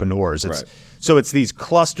psycho-entrepreneurs. Right. So it's these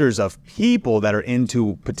clusters of people that are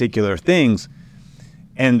into particular things.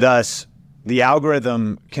 And thus, the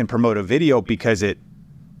algorithm can promote a video because it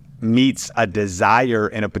meets a desire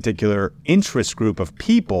in a particular interest group of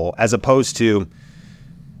people, as opposed to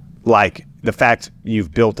like the fact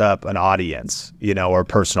you've built up an audience, or a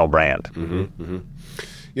personal brand.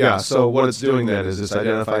 Yeah, so what it's doing then is it's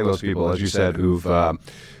identifying those people, as you said, who've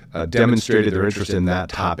demonstrated their interest in that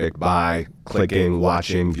topic by clicking,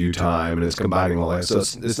 watching, view time, and it's combining all that. So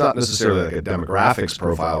it's not necessarily like a demographics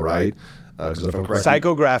profile, right? Because if I'm correct,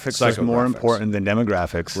 psychographics is more important than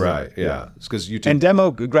demographics. Right, yeah. It's because YouTube... And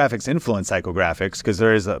demographics influence psychographics because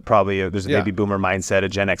there's a baby boomer mindset, a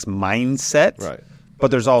Gen X mindset. Right. But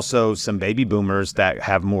there's also some baby boomers that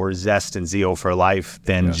have more zest and zeal for life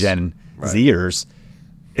than Gen Zers.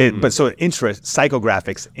 But so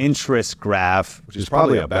psychographics, interest graph, which is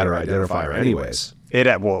probably a better identifier anyways.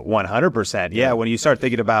 100%. Yeah, when you start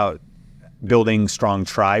thinking about building strong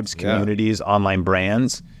tribes, communities, online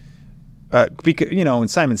brands, because, and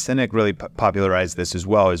Simon Sinek really popularized this as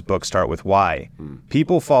well. His book Start With Why.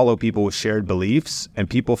 People follow people with shared beliefs, and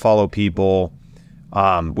people follow people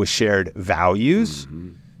with shared values.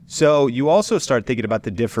 So you also start thinking about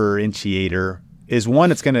the differentiator is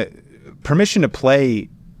one, it's going to permission to play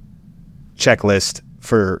checklist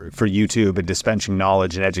for YouTube and dispensing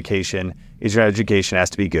knowledge and education is your education has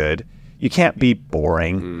to be good. You can't be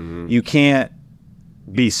boring. You can't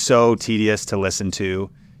be so tedious to listen to.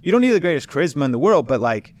 You don't need the greatest charisma in the world, but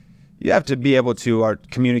like you have to be able to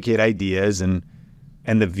communicate ideas and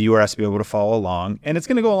the viewer has to be able to follow along. And it's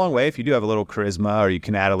going to go a long way if you do have a little charisma, or you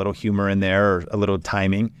can add a little humor in there, or a little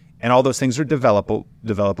timing. And all those things are developable.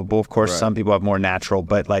 Of course, some people have more natural,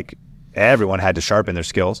 but like everyone had to sharpen their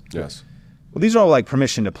skills. Yes. Well, these are all like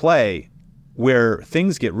permission to play. Where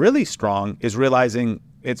things get really strong is realizing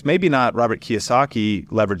it's maybe not Robert Kiyosaki,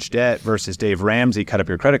 leverage debt, versus Dave Ramsey, cut up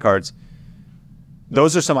your credit cards.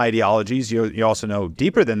 Those are some ideologies. You also know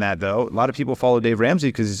deeper than that, though. A lot of people follow Dave Ramsey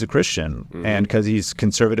because he's a Christian and because he's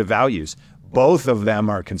conservative values. Both of them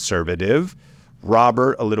are conservative.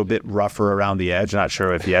 Robert, a little bit rougher around the edge. Not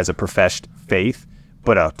sure if he has a professed faith,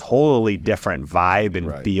 but a totally different vibe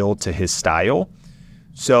and feel to his style.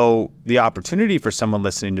 So the opportunity for someone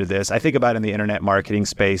listening to this, I think about in the internet marketing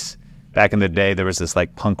space, back in the day, there was this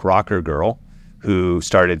like punk rocker girl who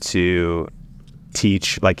started to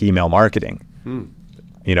teach like email marketing.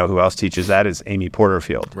 You know who else teaches that is Amy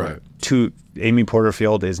Porterfield. Right. Amy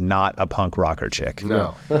Porterfield is not a punk rocker chick.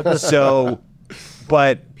 No. So,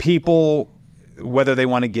 but people, whether they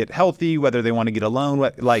want to get healthy, whether they want to get alone,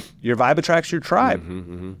 like your vibe attracts your tribe.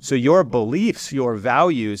 So your beliefs, your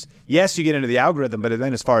values, yes, you get into the algorithm, but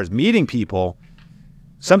then as far as meeting people,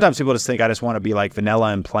 sometimes people just think I just want to be like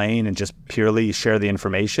vanilla and plain and just purely share the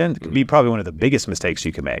information. It could be probably one of the biggest mistakes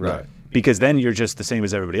you can make. Right. Because then you're just the same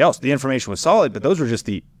as everybody else. The information was solid, but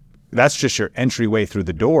that's just your entryway through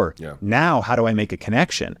the door. Yeah. Now, how do I make a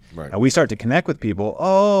connection? Right. And we start to connect with people.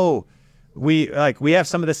 Oh, we have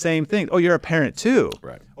some of the same things. Oh, you're a parent too.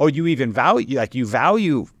 Right. Oh, you even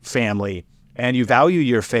value family and you value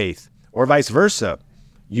your faith, or vice versa.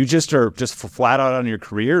 You just are just flat out on your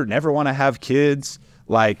career, never want to have kids,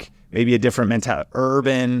 like maybe a different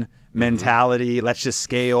urban mentality. Let's just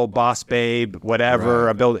scale, boss babe, whatever.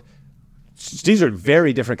 Right. These are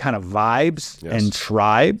very different kind of vibes and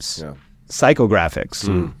tribes. Yeah.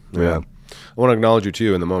 Psychographics. Yeah. I want to acknowledge you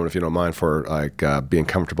too in the moment, if you don't mind, for like being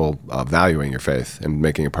comfortable valuing your faith and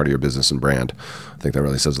making it part of your business and brand. I think that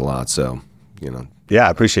really says a lot. So, Yeah, I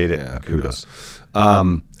appreciate it. Yeah, kudos.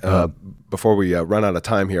 Before we run out of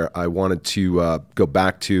time here, I wanted to go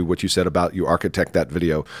back to what you said about you architect that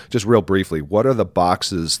video. Just real briefly, what are the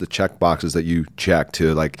boxes, the check boxes that you check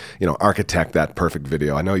to architect that perfect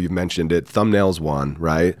video? I know you've mentioned it. Thumbnail's one,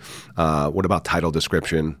 right? What about title,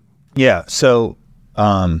 description? Yeah. So,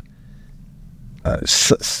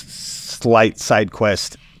 slight side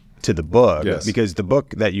quest to the book, because the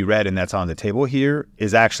book that you read and that's on the table here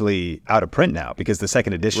is actually out of print now because the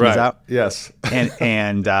second edition is out. Yes.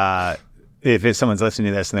 And if someone's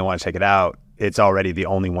listening to this and they want to check it out, it's already the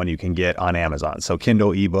only one you can get on Amazon. So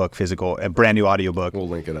Kindle, ebook, physical, a brand new audiobook. We'll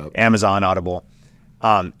link it up. Amazon, Audible.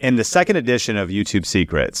 In the second edition of YouTube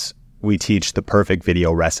Secrets, we teach the perfect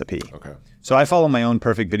video recipe. Okay. So I follow my own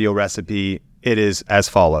perfect video recipe. It is as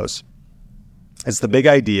follows. It's the big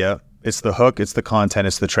idea. It's the hook. It's the content.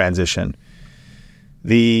 It's the transition.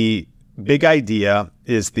 The big idea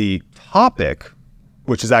is the topic,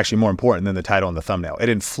 which is actually more important than the title and the thumbnail. It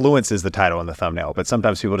influences the title and the thumbnail, but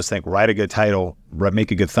sometimes people just think, write a good title, make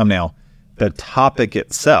a good thumbnail. The topic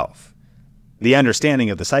itself, the understanding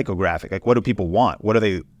of the psychographic, like what do people want? What do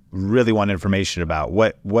they really want information about?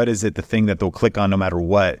 What is it, the thing that they'll click on no matter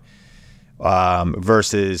what,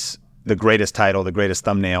 versus the greatest title, the greatest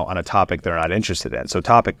thumbnail on a topic they're not interested in. So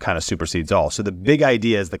topic kind of supersedes all. So the big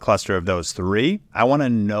idea is the cluster of those three. I want to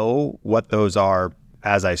know what those are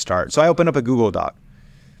as I start. So I open up a Google Doc.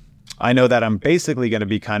 I know that I'm basically going to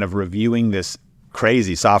be kind of reviewing this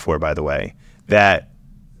crazy software, by the way, that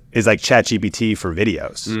is like ChatGPT for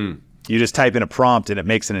videos. You just type in a prompt and it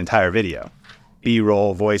makes an entire video.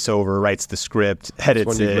 B-roll, voiceover, writes the script,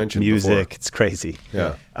 edits it, music. Before. It's crazy.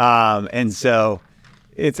 Yeah. And so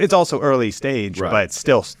it's also early stage, but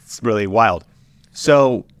still it's really wild.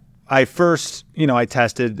 So I first, I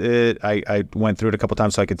tested it. I went through it a couple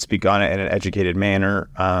times so I could speak on it in an educated manner.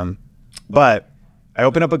 But I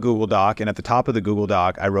opened up a Google Doc, and at the top of the Google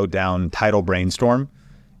Doc, I wrote down title brainstorm.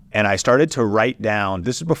 And I started to write down,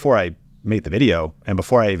 this is before I made the video and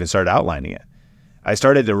before I even started outlining it. I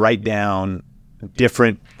started to write down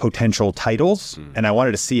different potential titles, and I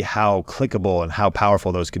wanted to see how clickable and how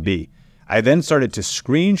powerful those could be. I then started to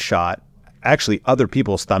screenshot actually other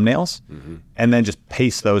people's thumbnails and then just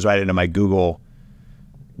paste those right into my Google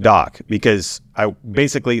Doc, because I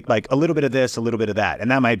basically like a little bit of this, a little bit of that. And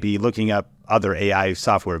that might be looking up other AI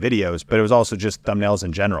software videos, but it was also just thumbnails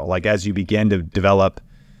in general. Like as you begin to develop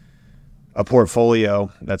a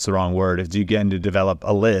portfolio, that's the wrong word, as you begin to develop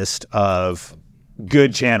a list of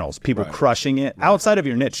good channels, people crushing it outside of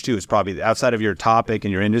your niche too, is probably outside of your topic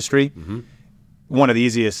and your industry. One of the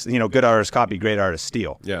easiest, good artists copy, great artists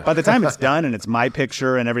steal. Yeah. By the time it's done and it's my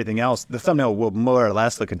picture and everything else, the thumbnail will more or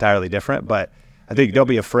less look entirely different. But I think don't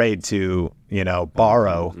be afraid to,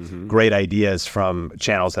 borrow great ideas from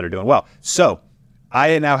channels that are doing well. So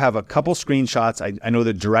I now have a couple screenshots. I know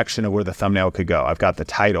the direction of where the thumbnail could go. I've got the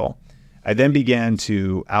title. I then began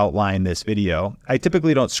to outline this video. I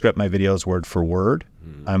typically don't script my videos word for word.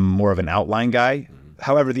 I'm more of an outline guy.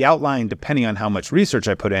 However, the outline, depending on how much research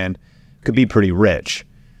I put in, could be pretty rich.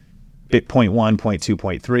 Point 1, point 2,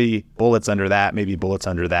 point 3, bullets under that, maybe bullets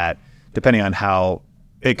under that, depending on how,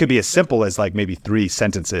 it could be as simple as like maybe 3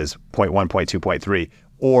 sentences, point 1, point 2, point 3,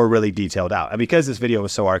 or really detailed out. And because this video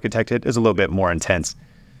was so architected, it's a little bit more intense.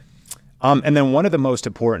 And then one of the most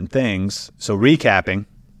important things, so recapping,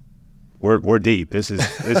 we're deep. This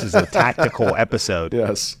is a tactical episode.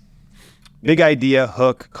 Yes. Big idea,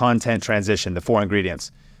 hook, content, transition, the 4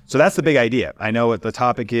 ingredients. So that's the big idea. I know what the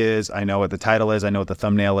topic is. I know what the title is. I know what the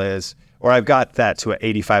thumbnail is. Or I've got that to an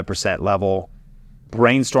 85% level.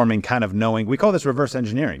 Brainstorming, kind of knowing. We call this reverse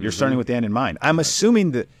engineering. You're starting with the end in mind. I'm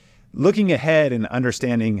assuming that looking ahead and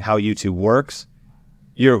understanding how YouTube works,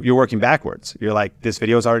 you're working backwards. You're like, this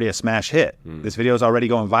video is already a smash hit. This video is already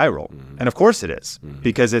going viral. And of course it is,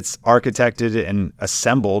 because it's architected and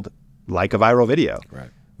assembled like a viral video. Right.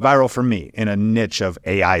 Viral for me in a niche of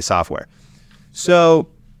AI software. So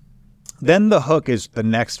then the hook is the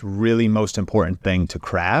next really most important thing to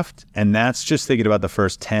craft. And that's just thinking about the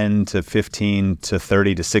first 10 to 15 to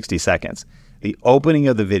 30 to 60 seconds. The opening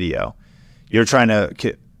of the video, you're trying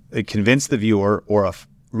to convince the viewer or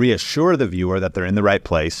reassure the viewer that they're in the right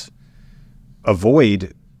place.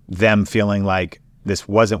 Avoid them feeling like this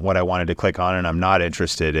wasn't what I wanted to click on and I'm not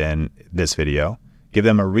interested in this video. Give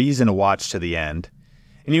them a reason to watch to the end.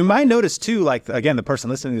 And you might notice too, like, again, the person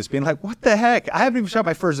listening to this being like, what the heck? I haven't even shot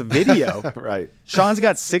my first video. Right. Sean's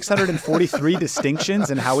got 643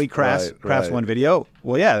 distinctions in how he crafts one video.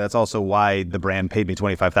 Well, yeah, that's also why the brand paid me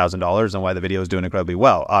 $25,000 and why the video is doing incredibly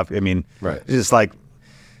well. It's just like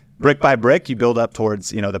brick by brick, you build up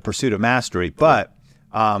towards, the pursuit of mastery. But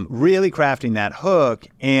really crafting that hook.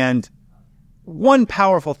 And one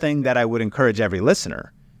powerful thing that I would encourage every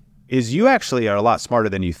listener is you actually are a lot smarter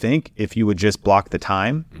than you think if you would just block the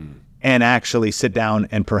time and actually sit down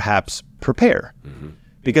and perhaps prepare.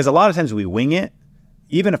 Because a lot of times we wing it.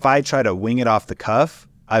 Even if I try to wing it off the cuff,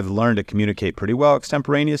 I've learned to communicate pretty well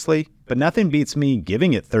extemporaneously, but nothing beats me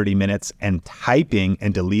giving it 30 minutes and typing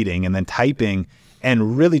and deleting and then typing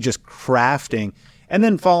and really just crafting and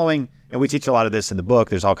then following. And we teach a lot of this in the book.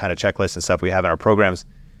 There's all kind of checklists and stuff we have in our programs,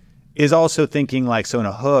 is also thinking like, so in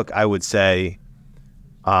a hook, I would say,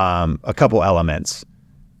 a couple elements.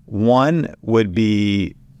 One would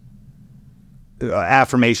be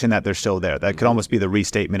affirmation that they're still there. That could almost be the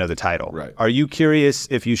restatement of the title. Right. Are you curious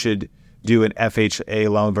if you should do an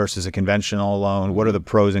FHA loan versus a conventional loan? What are the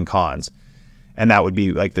pros and cons? And that would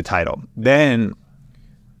be like the title. Then,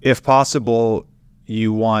 if possible,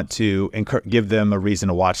 you want to give them a reason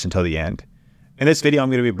to watch until the end. In this video, I'm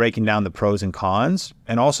going to be breaking down the pros and cons,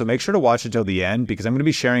 and also make sure to watch until the end, because I'm going to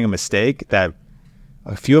be sharing a mistake that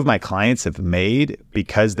a few of my clients have made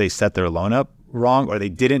because they set their loan up wrong, or they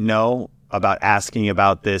didn't know about asking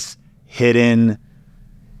about this hidden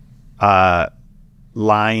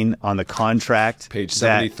line on the contract. Page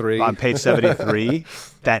 73. On page 73,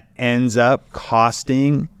 that ends up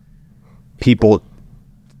costing people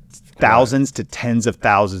thousands to tens of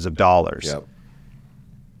thousands of dollars. Yep.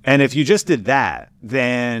 And if you just did that,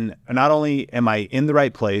 then not only am I in the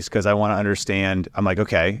right place because I want to understand, I'm like,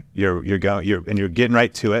 okay, you're getting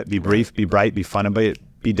right to it. Be brief, be bright, be fun, and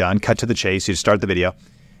be done. Cut to the chase. You start the video,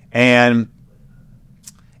 And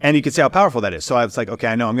you can see how powerful that is. So I was like, okay,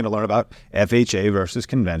 I know I'm going to learn about FHA versus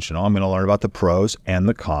conventional. I'm going to learn about the pros and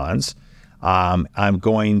the cons. I'm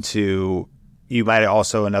going to, you might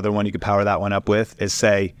also, another one you could power that one up with is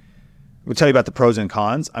say, we'll tell you about the pros and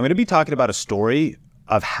cons. I'm going to be talking about a story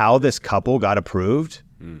of how this couple got approved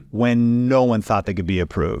when no one thought they could be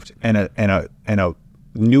approved, and a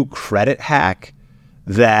new credit hack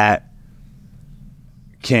that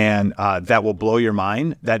that will blow your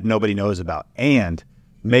mind that nobody knows about. And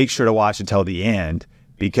make sure to watch until the end,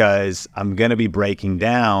 because I'm going to be breaking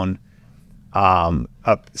down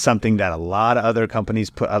something that a lot of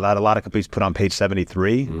companies put on page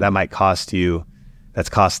 73 that might cost you, that's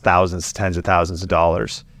cost thousands, tens of thousands of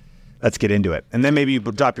dollars. Let's get into it. And then maybe you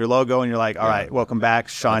drop your logo and you're like, all right, welcome back.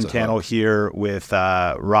 Sean Cannell here with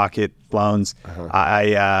Rocket Loans.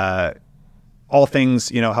 All things,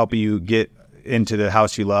 help you get into the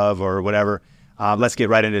house you love or whatever. Let's get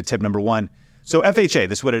right into tip number one. So FHA,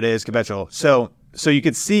 this is what it is, conventional. So you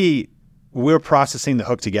could see we're processing the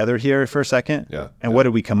hook together here for a second. Yeah. And what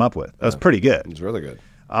did we come up with? That was pretty good. It's really good.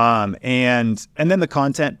 And then the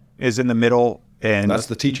content is in the middle, and that's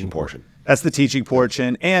the teaching portion. That's the teaching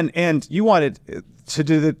portion. And you wanted to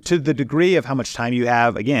the degree of how much time you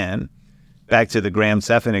have, again, back to the Graham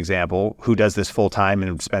Stephan example, who does this full time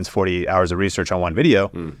and spends 48 hours of research on one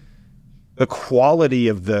video. The quality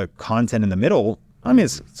of the content in the middle, I mean,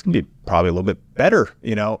 it's going to be probably a little bit better,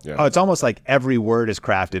 Yeah. It's almost like every word is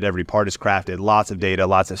crafted, every part is crafted, lots of data,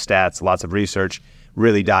 lots of stats, lots of research,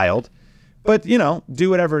 really dialed. But, do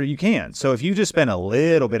whatever you can. So if you just spend a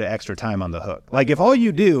little bit of extra time on the hook, like if all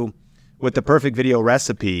you do with the perfect video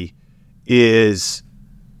recipe is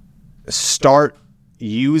start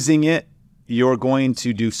using it, you're going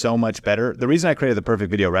to do so much better. The reason I created the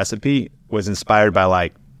perfect video recipe was inspired by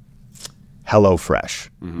like HelloFresh.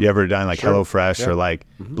 You ever done like HelloFresh or like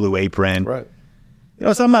Blue Apron? Right.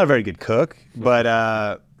 So I'm not a very good cook,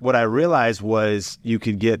 but what I realized was you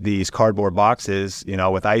could get these cardboard boxes,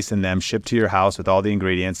 with ice in them, shipped to your house with all the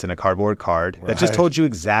ingredients in a cardboard card that just told you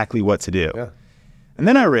exactly what to do. Yeah. And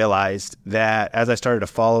then I realized that as I started to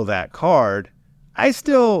follow that card, I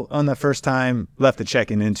still, on the first time, left the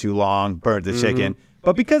chicken in too long, burned the chicken.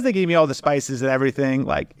 But because they gave me all the spices and everything,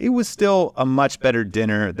 like it was still a much better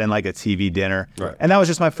dinner than like a TV dinner. Right. And that was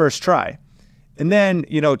just my first try. And then,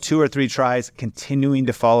 2 or 3 tries, continuing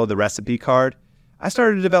to follow the recipe card, I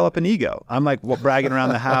started to develop an ego. I'm like bragging around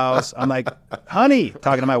the house. I'm like, honey,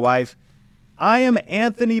 talking to my wife, I am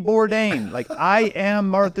Anthony Bourdain. Like, I am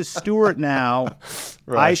Martha Stewart now.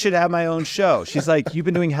 Right. I should have my own show. She's like, you've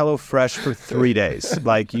been doing HelloFresh for 3 days.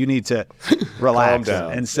 Like, you need to relax. Calm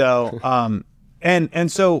down. And so,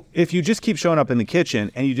 and so if you just keep showing up in the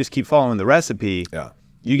kitchen and you just keep following the recipe,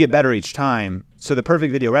 you get better each time. So the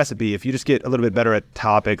perfect video recipe, if you just get a little bit better at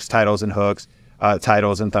topics, titles and hooks,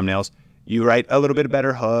 titles and thumbnails, you write a little bit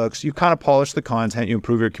better hooks, you kind of polish the content, you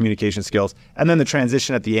improve your communication skills. And then the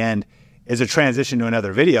transition at the end is a transition to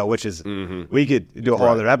another video, which is, we could do a whole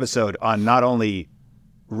other episode on not only,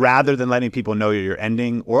 rather than letting people know you're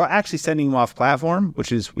ending or actually sending them off platform,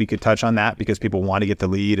 which is, we could touch on that because people want to get the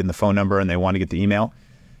lead and the phone number and they want to get the email.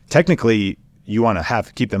 Technically, you want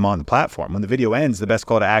to keep them on the platform. When the video ends, the best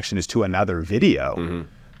call to action is to another video.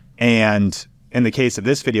 And in the case of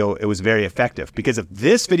this video, it was very effective because if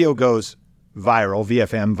this video goes viral,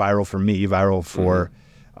 VFM, viral for me, viral for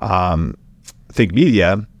Think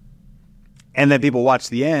Media, and then people watch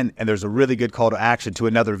the end and there's a really good call to action to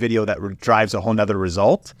another video that drives a whole nother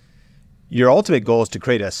result, your ultimate goal is to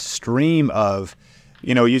create a stream of,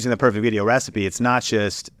 using the perfect video recipe. It's not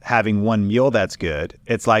just having one meal that's good.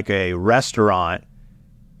 It's like a restaurant.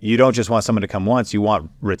 You don't just want someone to come once. You want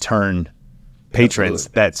return patrons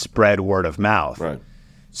that spread word of mouth. Right.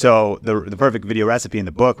 So the perfect video recipe in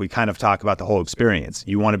the book, we kind of talk about the whole experience.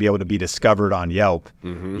 You want to be able to be discovered on Yelp.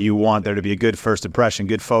 You want there to be a good first impression,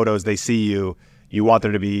 good photos. They see you. You want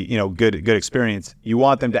there to be, good experience. You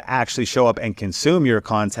want them to actually show up and consume your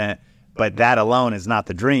content. But that alone is not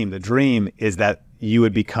the dream. The dream is that you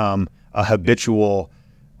would become a habitual,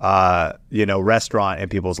 restaurant in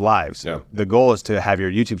people's lives. Yeah. The goal is to have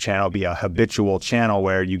your YouTube channel be a habitual channel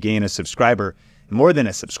where you gain a subscriber. More than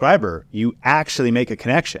a subscriber, you actually make a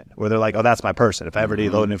connection where they're like, oh, that's my person. If I ever need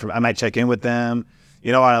load information, I might check in with them.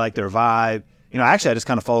 I like their vibe. Actually, I just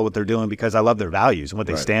kind of follow what they're doing because I love their values and what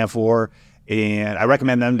they stand for. And I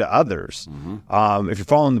recommend them to others. If you're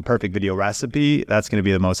following the perfect video recipe, that's going to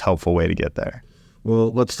be the most helpful way to get there.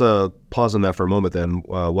 Well, let's pause on that for a moment then.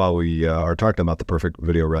 While we are talking about the perfect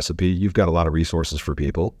video recipe, you've got a lot of resources for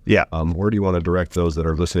people. Yeah. Where do you want to direct those that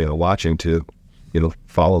are listening and watching to,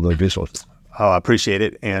 follow the visuals? Oh, I appreciate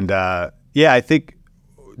it. And I think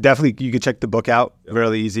definitely you could check the book out.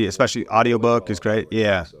 Really easy, especially audiobook is great.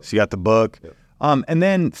 Yeah. So you got the book. And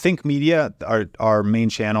then Think Media, our main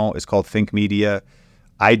channel is called Think Media.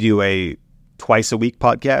 I do a twice a week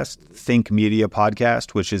podcast, Think Media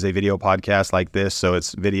Podcast, which is a video podcast like this. So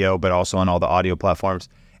it's video, but also on all the audio platforms.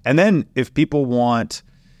 And then if people want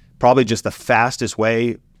probably just the fastest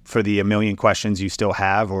way for the a million questions you still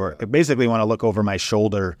have, or basically want to look over my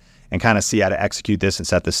shoulder and kind of see how to execute this and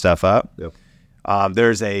set this stuff up.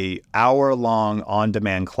 There's a hour-long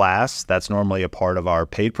on-demand class that's normally a part of our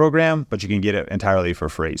paid program, but you can get it entirely for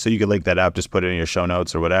free. So you can link that up, just put it in your show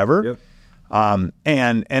notes or whatever.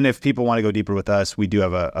 And if people want to go deeper with us, we do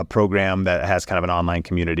have a program that has kind of an online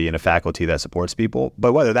community and a faculty that supports people.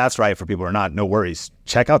 But whether that's right for people or not, no worries.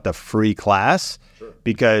 Check out the free class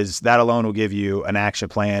because that alone will give you an action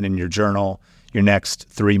plan in your journal, your next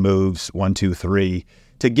 3 moves, 1, 2, 3,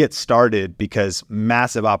 to get started, because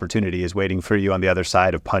massive opportunity is waiting for you on the other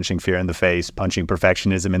side of punching fear in the face, punching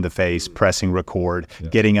perfectionism in the face, pressing record,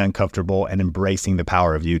 getting uncomfortable, and embracing the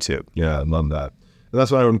power of YouTube. Yeah, I love that. And that's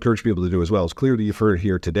what I would encourage people to do as well. It's clearly you've heard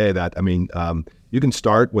here today that, I mean, you can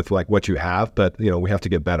start with like what you have, but we have to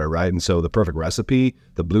get better, right? And so the perfect recipe,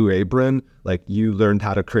 the Blue Apron, like you learned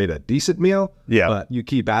how to create a decent meal. But you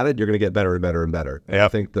keep at it, you're going to get better and better and better. I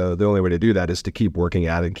think the only way to do that is to keep working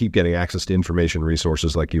at it and keep getting access to information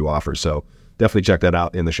resources like you offer. So definitely check that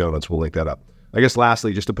out in the show notes. We'll link that up. I guess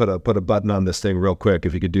lastly, just to put a button on this thing real quick,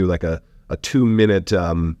 if you could do like a 2-minute,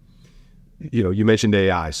 you mentioned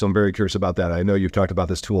AI, so I'm very curious about that. I know you've talked about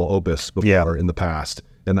this tool Opus before in the past.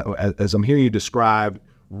 And as I'm hearing you describe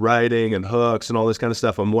writing and hooks and all this kind of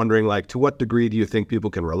stuff, I'm wondering, like, to what degree do you think people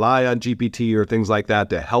can rely on GPT or things like that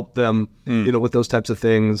to help them, with those types of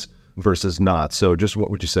things versus not? So just what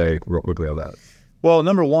would you say real quickly on that? Well,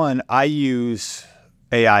 number one, I use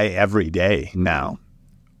AI every day now.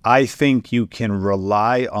 I think you can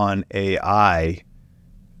rely on AI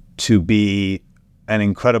to be an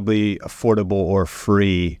incredibly affordable or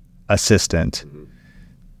free assistant.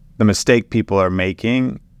 The mistake people are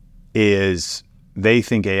making is they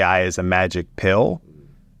think AI is a magic pill,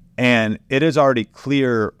 and it is already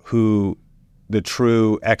clear who the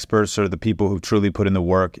true experts or the people who truly put in the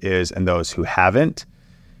work is and those who haven't.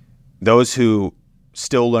 Those who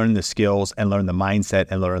still learn the skills and learn the mindset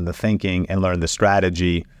and learn the thinking and learn the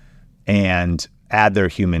strategy and add their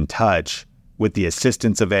human touch with the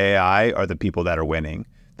assistance of AI are the people that are winning.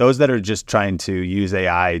 Those that are just trying to use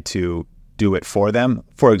AI to do it for them.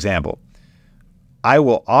 For example, I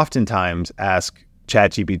will oftentimes ask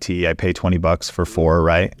ChatGPT, I pay $20 for 4,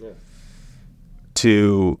 right?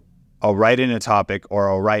 I'll write in a topic, or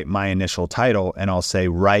I'll write my initial title and I'll say,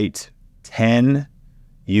 write 10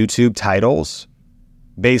 YouTube titles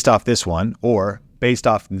based off this one or based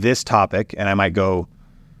off this topic. And I might go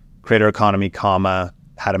creator economy, comma,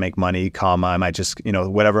 how to make money, comma, I might just,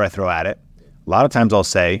 whatever I throw at it. A lot of times I'll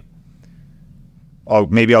say,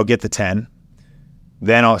 maybe I'll get the 10.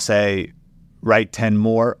 Then I'll say, write 10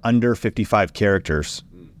 more under 55 characters.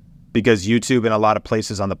 Because YouTube in a lot of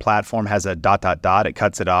places on the platform has a ... it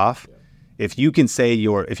cuts it off. If you can say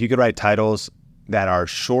if you could write titles that are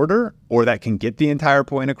shorter or that can get the entire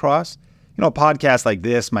point across, a podcast like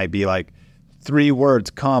this might be like 3 words,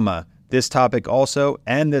 comma, this topic also,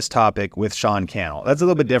 and this topic with Sean Cannell. That's a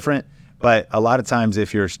little bit different, but a lot of times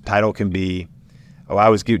if your title can be, I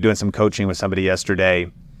was doing some coaching with somebody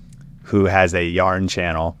yesterday who has a yarn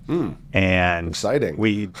channel, and exciting.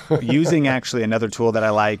 We using actually another tool that I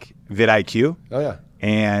like, vidIQ. Oh yeah.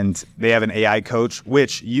 And they have an AI coach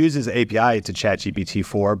which uses API to ChatGPT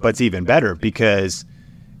 4, but it's even better because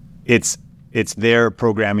it's their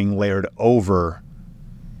programming layered over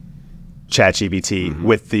ChatGPT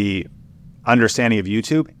with the understanding of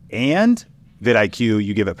YouTube, and vidIQ,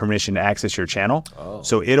 you give it permission to access your channel.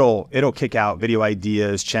 So it'll kick out video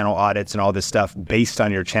ideas, channel audits, and all this stuff based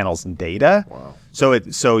on your channel's data. Wow.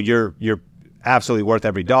 So you're absolutely worth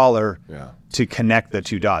every dollar to connect the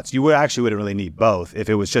 2 dots. You wouldn't really need both. If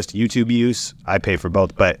it was just YouTube use, I pay for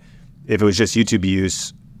both. But if it was just YouTube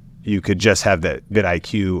use, you could just have the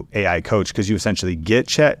vidIQ AI coach, because you essentially get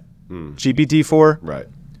GPT 4 right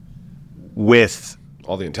with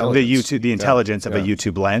all the intelligence, the intelligence of a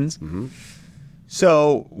YouTube lens.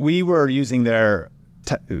 So we were using their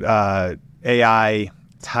AI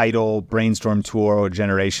title brainstorm tool or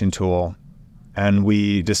generation tool, and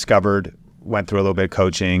we went through a little bit of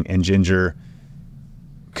coaching, and Ginger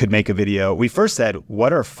could make a video. We first said,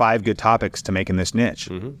 what are 5 good topics to make in this niche?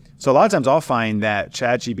 So a lot of times I'll find that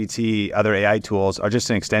ChatGPT, other AI tools are just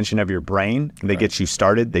an extension of your brain. They get you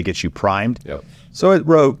started, they get you primed. So it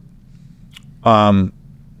wrote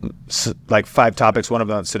like 5 topics. One of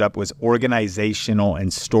them that stood up was organizational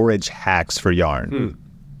and storage hacks for yarn.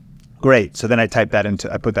 Great. So then I put that into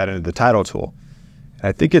the title tool. And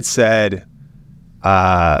I think it said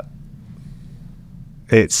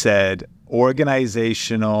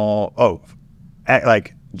organizational,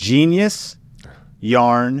 like genius,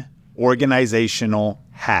 yarn, organizational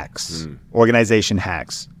hacks, organization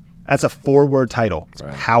hacks. That's a 4-word title. It's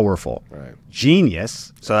powerful. Right.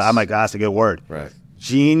 Genius. So I'm like, that's a good word. Right.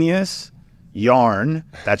 Genius, yarn,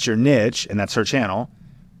 that's your niche, and that's her channel.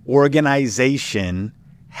 Organization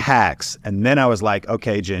hacks. And then I was like,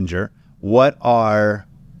 okay, Ginger, what are,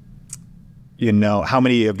 how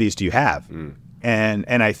many of these do you have? And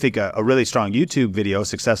I think a really strong YouTube video,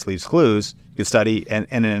 Success Leaves Clues, you can study, and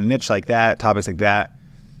in a niche like that, topics like that,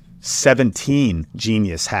 17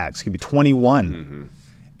 genius hacks, could be 21.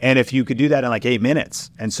 And if you could do that in like 8 minutes,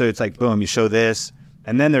 and so it's like, boom, you show this,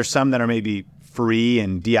 and then there's some that are maybe free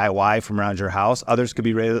and DIY from around your house. Others could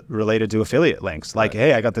be related to affiliate links. Like,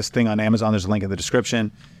 hey, I got this thing on Amazon. There's a link in the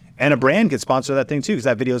description. And a brand could sponsor that thing too, because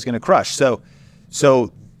that video is going to crush. So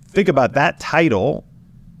think about that title,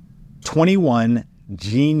 21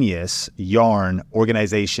 genius yarn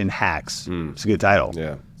organization hacks. It's a good title.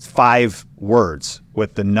 Yeah. It's 5 words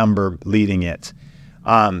with the number leading it.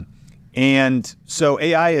 And so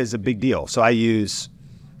AI is a big deal. So I use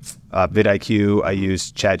vidIQ, I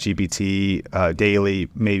use ChatGPT daily,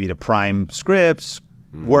 maybe to prime scripts,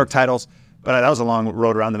 work titles. But that was a long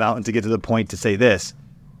road around the mountain to get to the point to say this.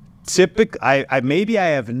 I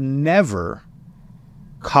have never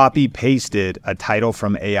copy pasted a title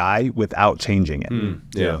from AI without changing it.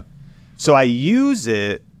 Yeah. So I use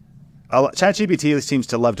it. ChatGPT seems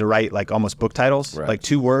to love to write like almost book titles, like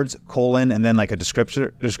 2 words, colon, and then like a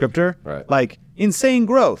descriptor, like insane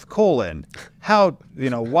growth, colon, how,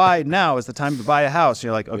 why now is the time to buy a house? And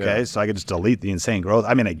you're like, okay, so I could just delete the insane growth.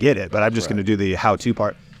 I mean, I get it, but I'm just going to do the how-to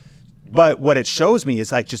part. But what it shows me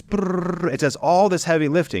is like just, it does all this heavy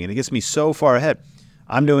lifting, and it gets me so far ahead.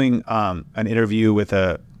 I'm doing an interview with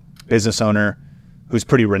a business owner who's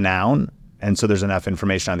pretty renowned, and so there's enough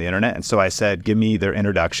information on the internet. And so I said, give me their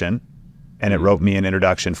introduction. And it wrote me an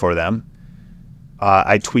introduction for them.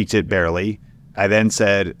 I tweaked it barely. I then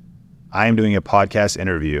said, I am doing a podcast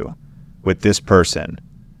interview with this person.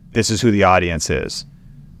 This is who the audience is.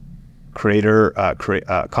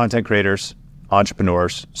 Content creators,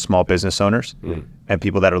 entrepreneurs, small business owners, and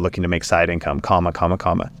people that are looking to make side income, comma, comma,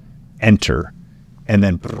 comma. Enter. And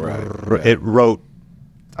then it wrote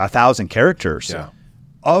 1,000 characters. Yeah.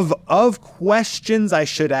 Of questions I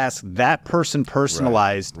should ask that person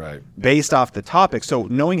personalized based off the topic. So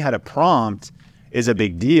knowing how to prompt is a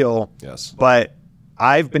big deal. Yes. But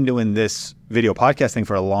I've been doing this video podcast thing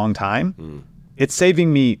for a long time. It's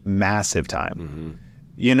saving me massive time.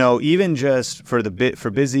 Even just for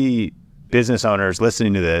busy business owners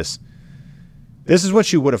listening to this, this is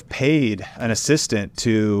what you would have paid an assistant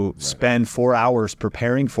to spend 4 hours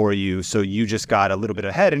preparing for you, so you just got a little bit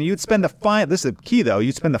ahead. And you'd spend this is the key though,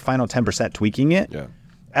 you'd spend the final 10% tweaking it,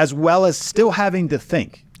 as well as still having to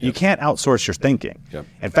think. You can't outsource your thinking.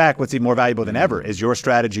 In fact, what's even more valuable than ever is your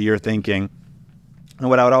strategy, your thinking. And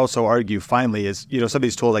what I would also argue finally is, some of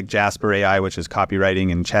these tools like Jasper AI, which is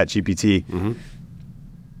copywriting, and ChatGPT,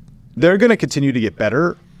 they're going to continue to get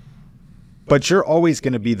better, but you're always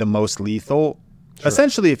going to be the most lethal.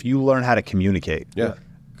 Essentially, if you learn how to communicate.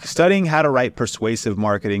 Studying how to write persuasive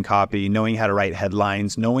marketing copy, knowing how to write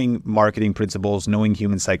headlines, knowing marketing principles, knowing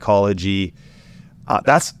human psychology,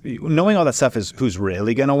 knowing all that stuff is who's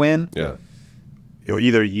really going to win.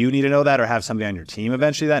 Either you need to know that or have somebody on your team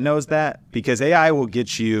eventually that knows that, because AI will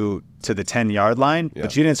get you to the 10-yard line,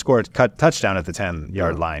 but you didn't score a touchdown at the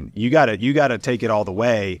 10-yard line. You got to take it all the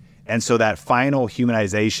way. And so that final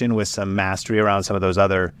humanization with some mastery around some of those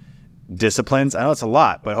other disciplines. I know it's a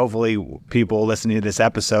lot, but hopefully people listening to this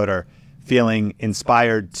episode are feeling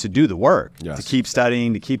inspired to do the work, to keep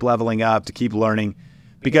studying, to keep leveling up, to keep learning.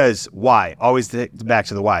 Because why? Always back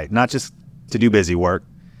to the why, not just to do busy work.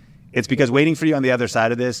 It's because waiting for you on the other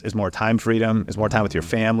side of this is more time freedom, is more time with your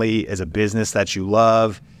family, is a business that you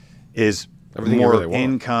love, is everything more really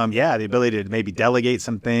income. Yeah, the ability to maybe delegate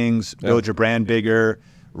some things, build your brand bigger,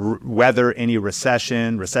 weather any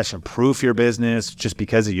recession-proof your business just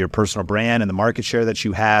because of your personal brand and the market share that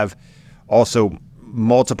you have. Also,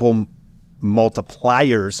 multiple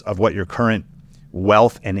multipliers of what your current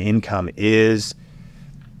wealth and income is,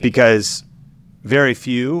 because very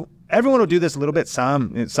few, everyone will do this a little bit.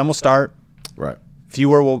 Some will start.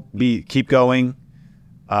 Fewer will keep going.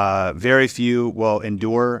 Very few will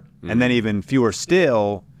endure. And then even fewer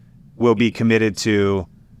still will be committed to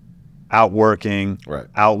outworking, Right.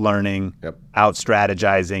 outlearning, Yep. out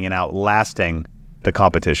strategizing, and outlasting the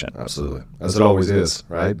competition. Absolutely. As it always is,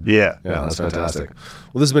 right? Yeah. Yeah, that's fantastic.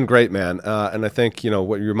 Well, this has been great, man. And I think,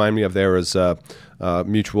 what you remind me of there is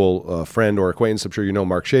mutual friend or acquaintance. I'm sure you know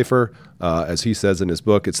Mark Schaefer. As he says in his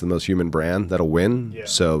book, it's the most human brand that'll win. Yeah.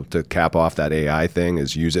 So to cap off that AI thing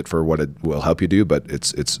is use it for what it will help you do, but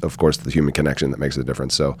it's of course the human connection that makes a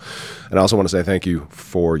difference. So, and I also want to say thank you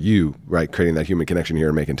for creating that human connection here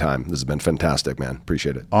and making time. This has been fantastic, man.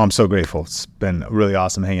 Appreciate it. Oh, I'm so grateful. It's been really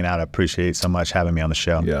awesome hanging out. I appreciate so much having me on the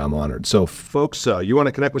show. Yeah, I'm honored. So, folks, you want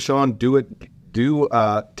to connect with Sean? Do it.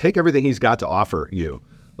 Take everything he's got to offer you.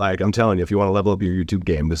 Like I'm telling you, if you want to level up your YouTube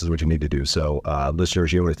game, this is what you need to do. So,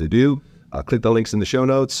 listeners, you know what to do. Click the links in the show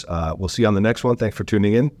notes. We'll see you on the next one. Thanks for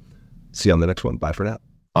tuning in. See you on the next one. Bye for now.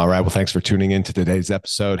 All right. Well, thanks for tuning in to today's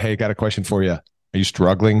episode. Hey, got a question for you. Are you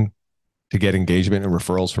struggling to get engagement and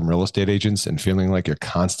referrals from real estate agents and feeling like you're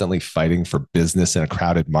constantly fighting for business in a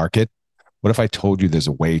crowded market? What if I told you there's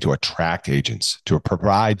a way to attract agents, to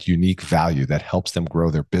provide unique value that helps them grow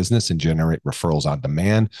their business and generate referrals on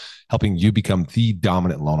demand, helping you become the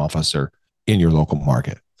dominant loan officer in your local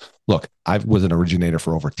market? Look, I was an originator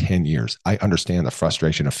for over 10 years. I understand the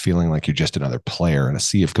frustration of feeling like you're just another player in a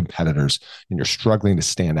sea of competitors and you're struggling to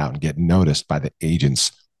stand out and get noticed by the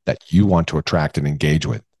agents that you want to attract and engage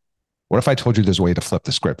with. What if I told you there's a way to flip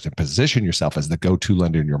the script and position yourself as the go-to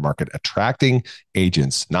lender in your market, attracting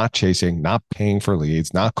agents, not chasing, not paying for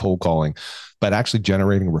leads, not cold calling, but actually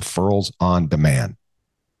generating referrals on demand?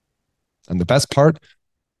 And the best part,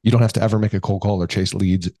 you don't have to ever make a cold call or chase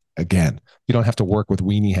leads again. You don't have to work with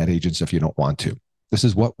weenie head agents if you don't want to. This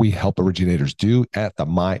is what we help originators do at the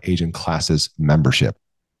My Agent Classes membership.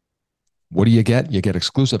 What do you get? You get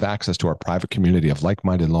exclusive access to our private community of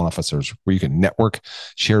like-minded loan officers where you can network,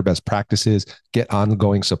 share best practices, get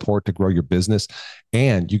ongoing support to grow your business,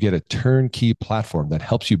 and you get a turnkey platform that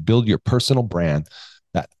helps you build your personal brand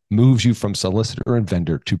that moves you from solicitor and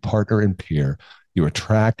vendor to partner and peer. You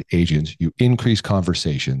attract agents, you increase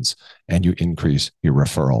conversations, and you increase your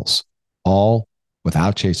referrals, all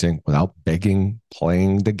without chasing, without begging,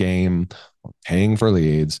 playing the game, or paying for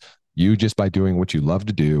leads. You just by doing what you love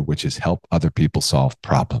to do, which is help other people solve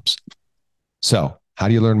problems. So how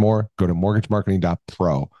do you learn more? Go to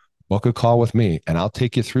mortgagemarketing.pro, book a call with me, and I'll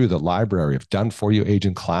take you through the library of done-for-you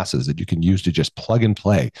agent classes that you can use to just plug and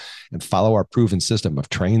play and follow our proven system of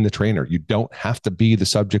train the trainer. You don't have to be the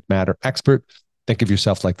subject matter expert. Think of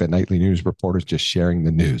yourself like the nightly news reporters just sharing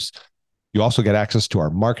the news. You also get access to our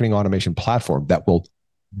marketing automation platform that will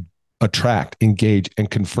attract, engage, and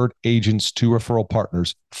convert agents to referral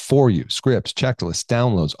partners for you. Scripts, checklists,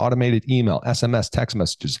 downloads, automated email, SMS, text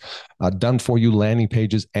messages, done for you landing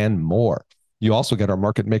pages, and more. You also get our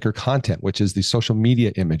market maker content, which is the social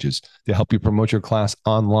media images to help you promote your class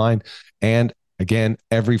online. And again,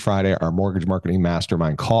 every Friday, our mortgage marketing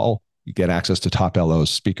mastermind call. You get access to top LOs,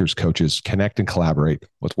 speakers, coaches, connect and collaborate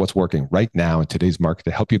with what's working right now in today's market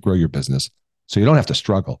to help you grow your business so you don't have to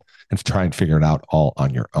struggle and try and figure it out all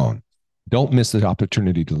on your own. Don't miss the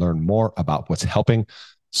opportunity to learn more about what's helping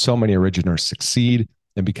so many originators succeed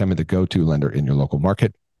and becoming the go-to lender in your local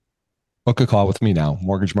market. Book a call with me now,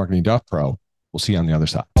 mortgagemarketing.pro. We'll see you on the other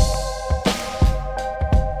side.